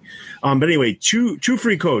anniversary. But anyway, two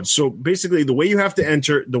free codes. So basically, the way to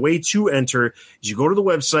enter is you go to the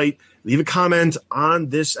website, leave a comment on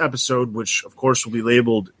this episode, which of course will be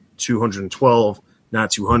labeled 212,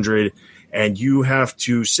 not 200, and you have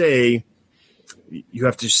to say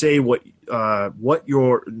what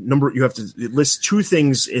your number. You have to list 2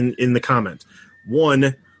 things in the comment.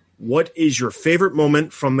 One, what is your favorite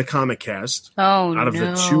moment from the Comic Cast out of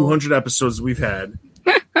the 200 episodes we've had?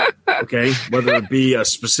 Okay, whether it be a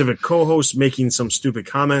specific co-host making some stupid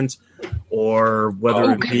comment, or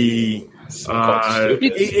whether it be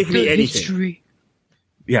it can be anything. History.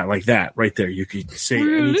 Yeah, like that right there. You could say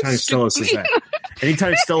anytime Stella says that.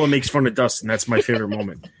 Anytime Stella makes fun of Dustin, that's my favorite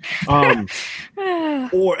moment. And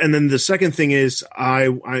then the second thing is, I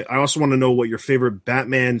also want to know what your favorite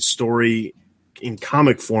Batman story in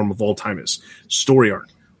comic form of all time is. Story arc.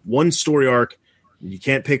 One story arc. You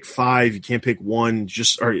can't pick 5. You can't pick 1.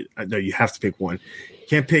 No, you have to pick 1. You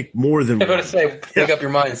can't pick more than 1. I was going to say, make up your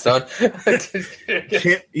mind, son.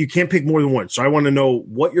 You can't pick more than 1. So I want to know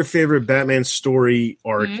what your favorite Batman story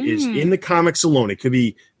arc is in the comics alone. It could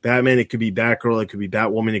be Batman. It could be Batgirl. It could be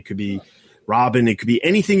Batwoman. It could be Robin. It could be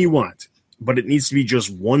anything you want. But it needs to be just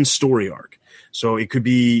one story arc. So it could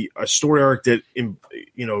be a story arc that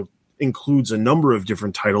includes a number of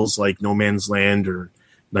different titles like No Man's Land or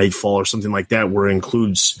Nightfall or something like that, where it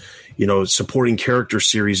includes, supporting character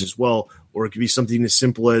series as well. Or it could be something as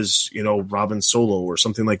simple as, Robin Solo or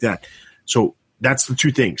something like that. So that's the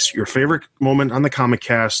 2 things: your favorite moment on the Comic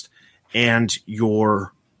Cast and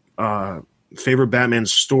your favorite Batman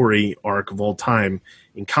story arc of all time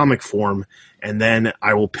in comic form. And then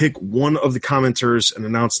I will pick one of the commenters and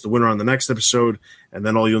announce the winner on the next episode. And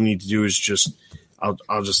then all you'll need to do is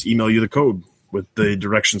I'll just email you the code with the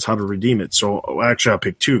directions how to redeem it. So actually I'll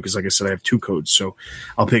pick 2 because, like I said, I have 2 codes. So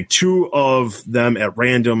I'll pick 2 of them at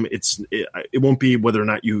random. It won't be whether or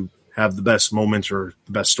not you have the best moment or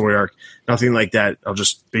the best story arc, nothing like that. I'll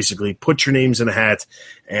just basically put your names in a hat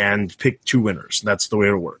and pick 2 winners. That's the way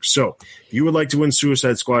it works. So if you would like to win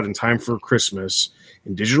Suicide Squad in time for Christmas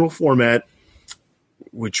in digital format,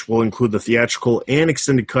 which will include the theatrical and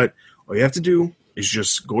extended cut, all you have to do is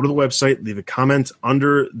just go to the website, leave a comment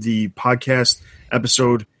under the podcast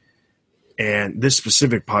episode, and this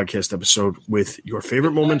specific podcast episode with your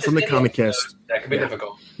favorite moment from the Comic Cast. That could be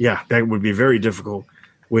difficult. Yeah, that would be very difficult.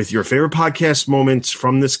 With your favorite podcast moments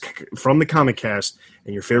from the Comic Cast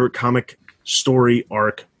and your favorite comic story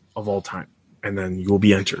arc of all time. And then you will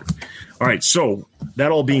be entered. All right, so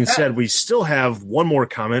that all being said, we still have one more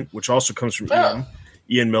comment, which also comes from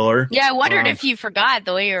Ian Miller. Yeah, I wondered if you forgot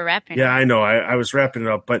the way you were wrapping it up. Yeah, I know. I was wrapping it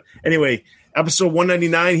up. But anyway, episode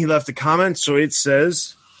 199, he left a comment. So it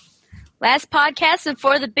says, last podcast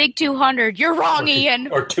before the big 200. You're wrong,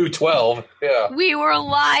 Ian. Or 212. Yeah. We were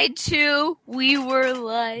lied to.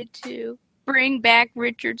 Bring back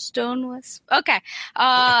Richard Stonewas. Okay.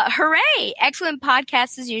 Hooray. Excellent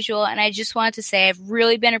podcast as usual. And I just wanted to say I've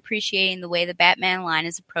really been appreciating the way the Batman line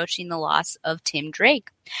is approaching the loss of Tim Drake.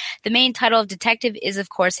 The main title of Detective is, of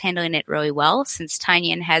course, handling it really well, since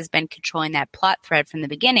Tynion has been controlling that plot thread from the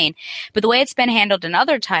beginning. But the way it's been handled in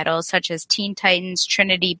other titles, such as Teen Titans,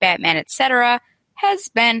 Trinity, Batman, etc., has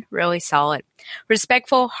been really solid.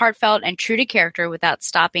 Respectful, heartfelt, and true to character without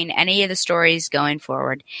stopping any of the stories going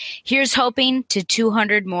forward. Here's hoping to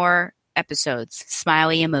 200 more episodes.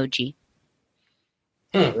 Smiley emoji.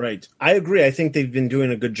 Right. I agree. I think they've been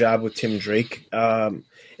doing a good job with Tim Drake.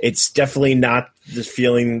 It's definitely not the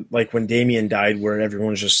feeling like when Damian died where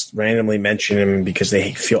everyone's just randomly mentioning him because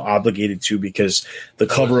they feel obligated to, because the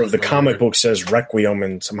cover of the comic book says Requiem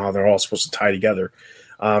and somehow they're all supposed to tie together.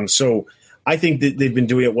 So I think that they've been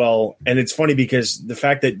doing it well. And it's funny because the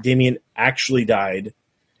fact that Damian actually died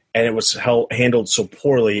and it was handled so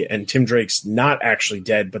poorly, and Tim Drake's not actually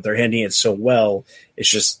dead, but they're handling it so well, it's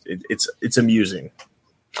just it's amusing.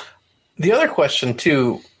 The other question,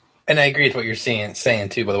 too, And I agree with what you're saying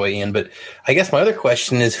too, by the way, Ian. But I guess my other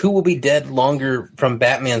question is, who will be dead longer from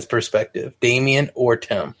Batman's perspective, Damian or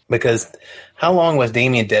Tim? Because how long was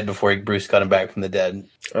Damian dead before Bruce got him back from the dead?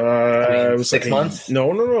 It was 6 months?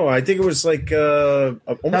 No. I think it was like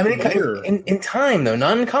almost a year. In time, though,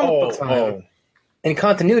 not in comic book time. Oh. In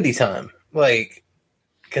continuity time. Like,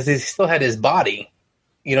 because he still had his body.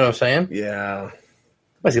 You know what I'm saying? Yeah.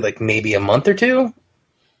 Was he like maybe a month or two?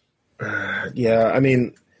 Yeah, I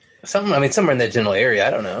mean... somewhere in that general area.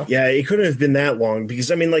 I don't know. Yeah, it couldn't have been that long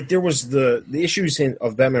because, I mean, like, there was the issues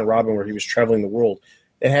of Batman and Robin where he was traveling the world.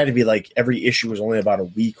 It had to be like every issue was only about a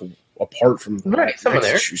week apart from the next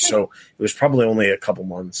issue, so it was probably only a couple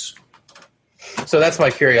months. So that's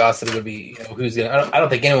my curiosity would be, who's going to... I don't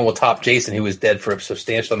think anyone will top Jason, who was dead for a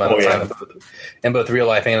substantial amount of time in both real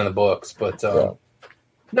life and in the books. But,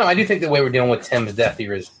 no, I do think the way we're dealing with Tim's death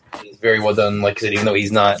here is very well done. Like I said, even though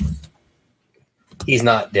he's not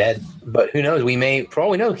dead, but who knows? For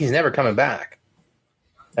all we know, he's never coming back.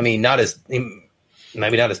 I mean,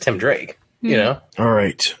 maybe not as Tim Drake, you know? All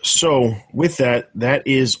right. So with that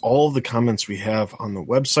is all of the comments we have on the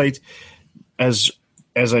website. As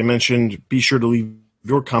I mentioned, be sure to leave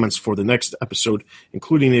your comments for the next episode,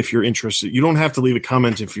 including if you're interested. You don't have to leave a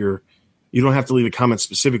comment you don't have to leave a comment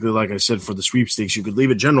specifically, like I said, for the sweepstakes. You could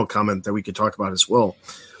leave a general comment that we could talk about as well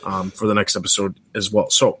for the next episode as well.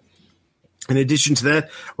 So in addition to that,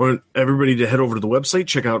 I want everybody to head over to the website,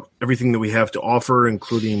 check out everything that we have to offer,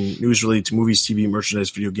 including news related to movies, TV, merchandise,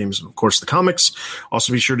 video games, and, of course, the comics.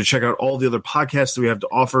 Also, be sure to check out all the other podcasts that we have to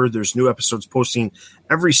offer. There's new episodes posting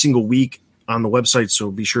every single week on the website,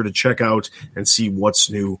 so be sure to check out and see what's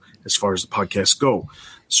new as far as the podcasts go.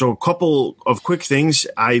 So a couple of quick things.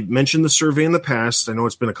 I mentioned the survey in the past. I know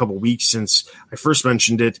it's been a couple weeks since I first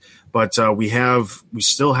mentioned it, but we're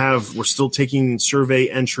still taking survey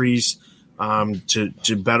entries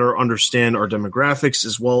to better understand our demographics,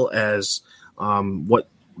 as well as what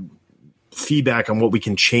feedback on what we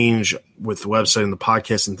can change with the website and the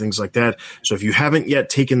podcast and things like that. So if you haven't yet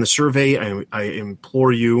taken the survey, I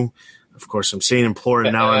implore you. Of course, I'm saying implore,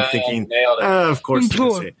 and now I'm thinking, of course,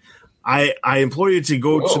 I implore you to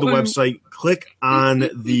go to the website, click on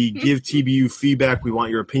the Give TBU Feedback. We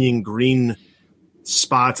want your opinion green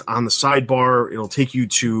spot on the sidebar. It'll take you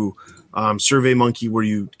to SurveyMonkey, where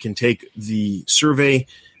you can take the survey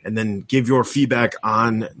and then give your feedback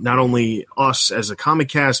on not only us as a comic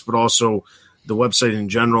cast, but also the website in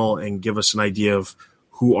general, and give us an idea of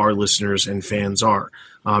who our listeners and fans are.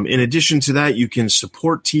 In addition to that, you can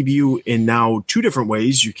support TBU in now two different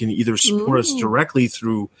ways. You can either support us directly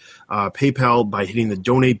through PayPal by hitting the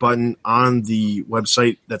donate button on the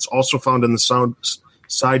website. That's also found in the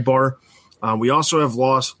sidebar. We also have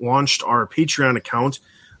launched our Patreon account.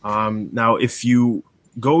 Now, if you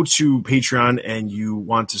go to Patreon and you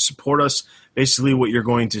want to support us, basically what you're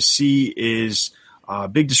going to see is a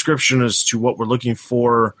big description as to what we're looking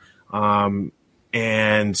for.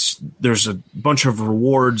 And there's a bunch of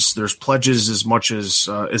rewards. There's pledges as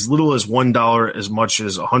little as $1, as much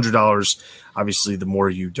as $100. Obviously, the more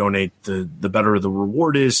you donate, the better the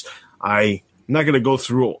reward is. I'm not going to go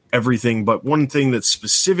through everything, but one thing that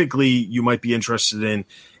specifically you might be interested in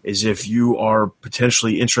is if you are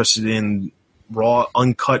potentially interested in raw,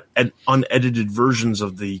 uncut, unedited versions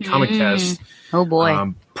of the comic cast. Oh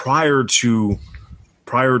boy! Prior to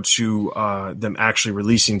them actually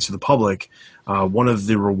releasing to the public. One of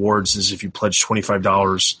the rewards is if you pledge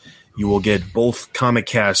 $25, you will get both Comic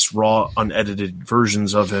Cast raw, unedited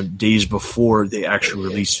versions of them days before they actually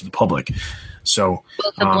release to the public. So,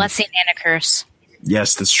 both a blessing and a curse.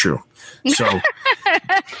 Yes, that's true.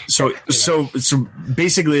 So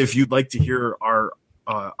basically, if you'd like to hear our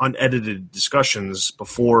unedited discussions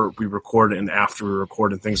before we record and after we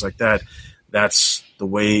record and things like that, that's the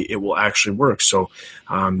way it will actually work. So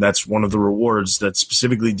that's one of the rewards that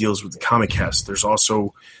specifically deals with the Comic Cast. There's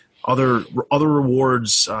also other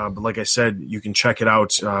rewards, but like I said, you can check it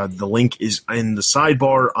out. The link is in the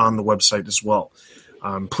sidebar on the website as well.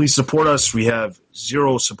 Please support us. We have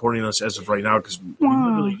 0 supporting us as of right now because we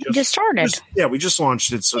literally just started. We just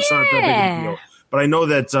launched it, so it's not that big of a deal. But I know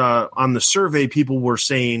that on the survey, people were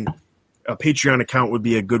saying a Patreon account would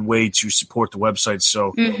be a good way to support the website.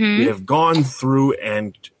 So we have gone through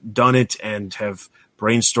and done it and have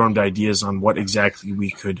brainstormed ideas on what exactly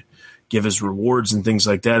we could give as rewards and things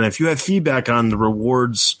like that. And if you have feedback on the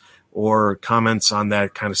rewards or comments on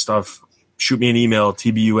that kind of stuff, shoot me an email,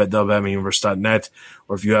 tbu@thebatmanuniverse.net.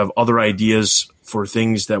 Or if you have other ideas for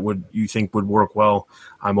things that you think would work well,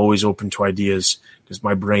 I'm always open to ideas because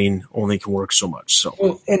my brain only can work so much.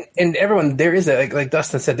 So, and everyone, there is like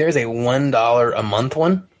Dustin said, there is a $1 a month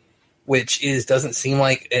one. which doesn't seem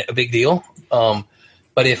like a big deal.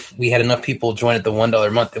 But if we had enough people join at the $1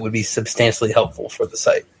 a month, it would be substantially helpful for the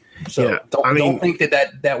site. So don't think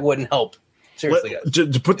that wouldn't help. Seriously, guys.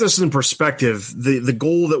 To put this in perspective, the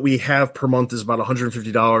goal that we have per month is about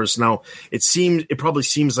 $150. Now, it probably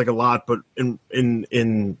seems like a lot, but in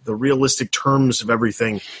the realistic terms of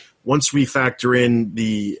everything, once we factor in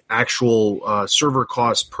the actual server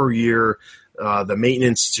costs per year, the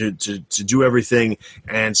maintenance to do everything,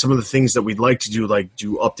 and some of the things that we'd like to do, like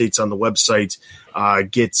do updates on the website,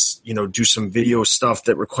 do some video stuff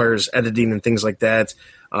that requires editing and things like that,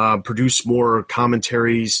 produce more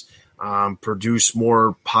commentaries, produce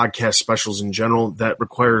more podcast specials in general. That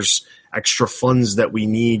requires extra funds that we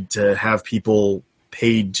need to have people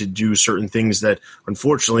paid to do certain things that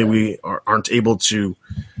unfortunately we aren't able to,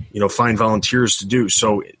 find volunteers to do.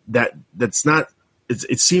 So that's not.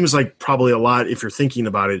 It seems like probably a lot if you're thinking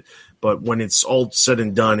about it, but when it's all said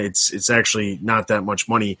and done, it's actually not that much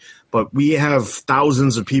money. But we have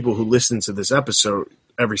thousands of people who listen to this episode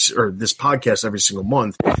this podcast every single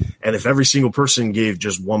month, and if every single person gave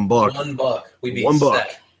just $1, we'd be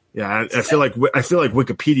set. Yeah, I feel like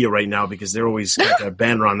Wikipedia right now because they're always got that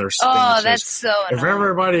banner on their thing. Oh, that's so annoying. If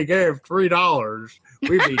everybody gave $3,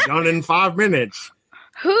 we'd be done in 5 minutes.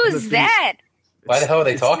 Who's that? Why the hell are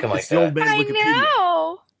they talking like that? I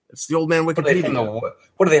know. It's the old man Wikipedia.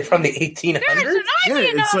 What are they from the 1800s?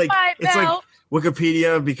 It's like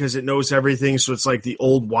Wikipedia because it knows everything. So it's like the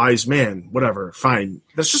old wise man. Whatever. Fine.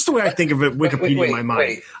 That's just the way I think of it. Wikipedia in my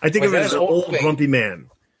mind. I think of it as an old grumpy man.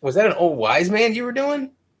 Was that an old wise man you were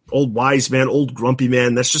doing? Old wise man, old grumpy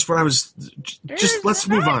man. That's just what I was. Let's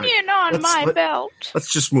move on.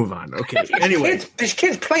 Let's just move on. Okay. Anyway, this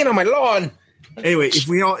kid's playing on my lawn. Anyway,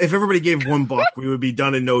 if everybody gave $1, we would be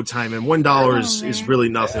done in no time. And $1 is really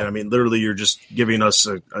nothing. Yeah. I mean, literally, you're just giving us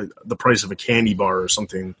the price of a candy bar or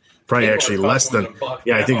something. Probably actually less than.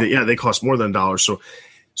 Yeah, I think that they cost more than $1.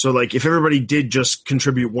 So like, if everybody did just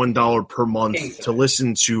contribute $1 per month to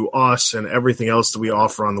listen to us and everything else that we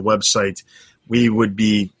offer on the website, we would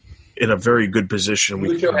be in a very good position.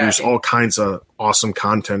 We can produce all kinds of awesome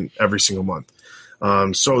content every single month.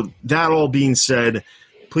 So that all being said,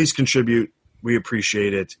 please contribute. We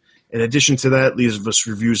appreciate it. In addition to that, leave us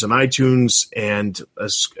reviews on iTunes, and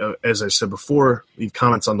as I said before, leave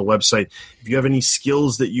comments on the website. If you have any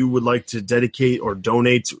skills that you would like to dedicate or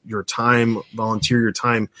donate your time, volunteer your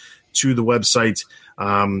time to the website,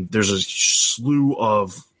 there's a slew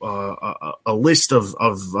of a list of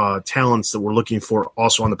talents that we're looking for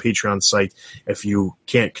also on the Patreon site. If you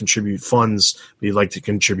can't contribute funds, but you'd like to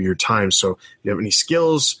contribute your time. So if you have any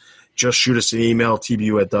skills, just shoot us an email,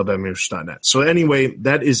 tbu@thebatmanuniverse.net. So anyway,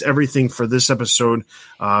 that is everything for this episode.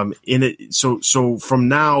 So from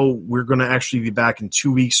now, we're going to actually be back in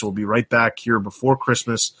 2 weeks. So we'll be right back here before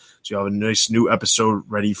Christmas. So you'll have a nice new episode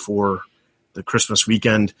ready for the Christmas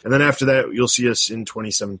weekend. And then after that, you'll see us in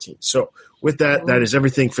 2017. So with that, that is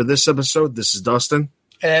everything for this episode. This is Dustin.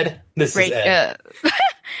 Ed. This is Ed.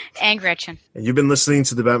 And Gretchen. And you've been listening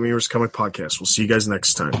to the Batman Universe Comic Podcast. We'll see you guys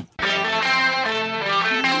next time.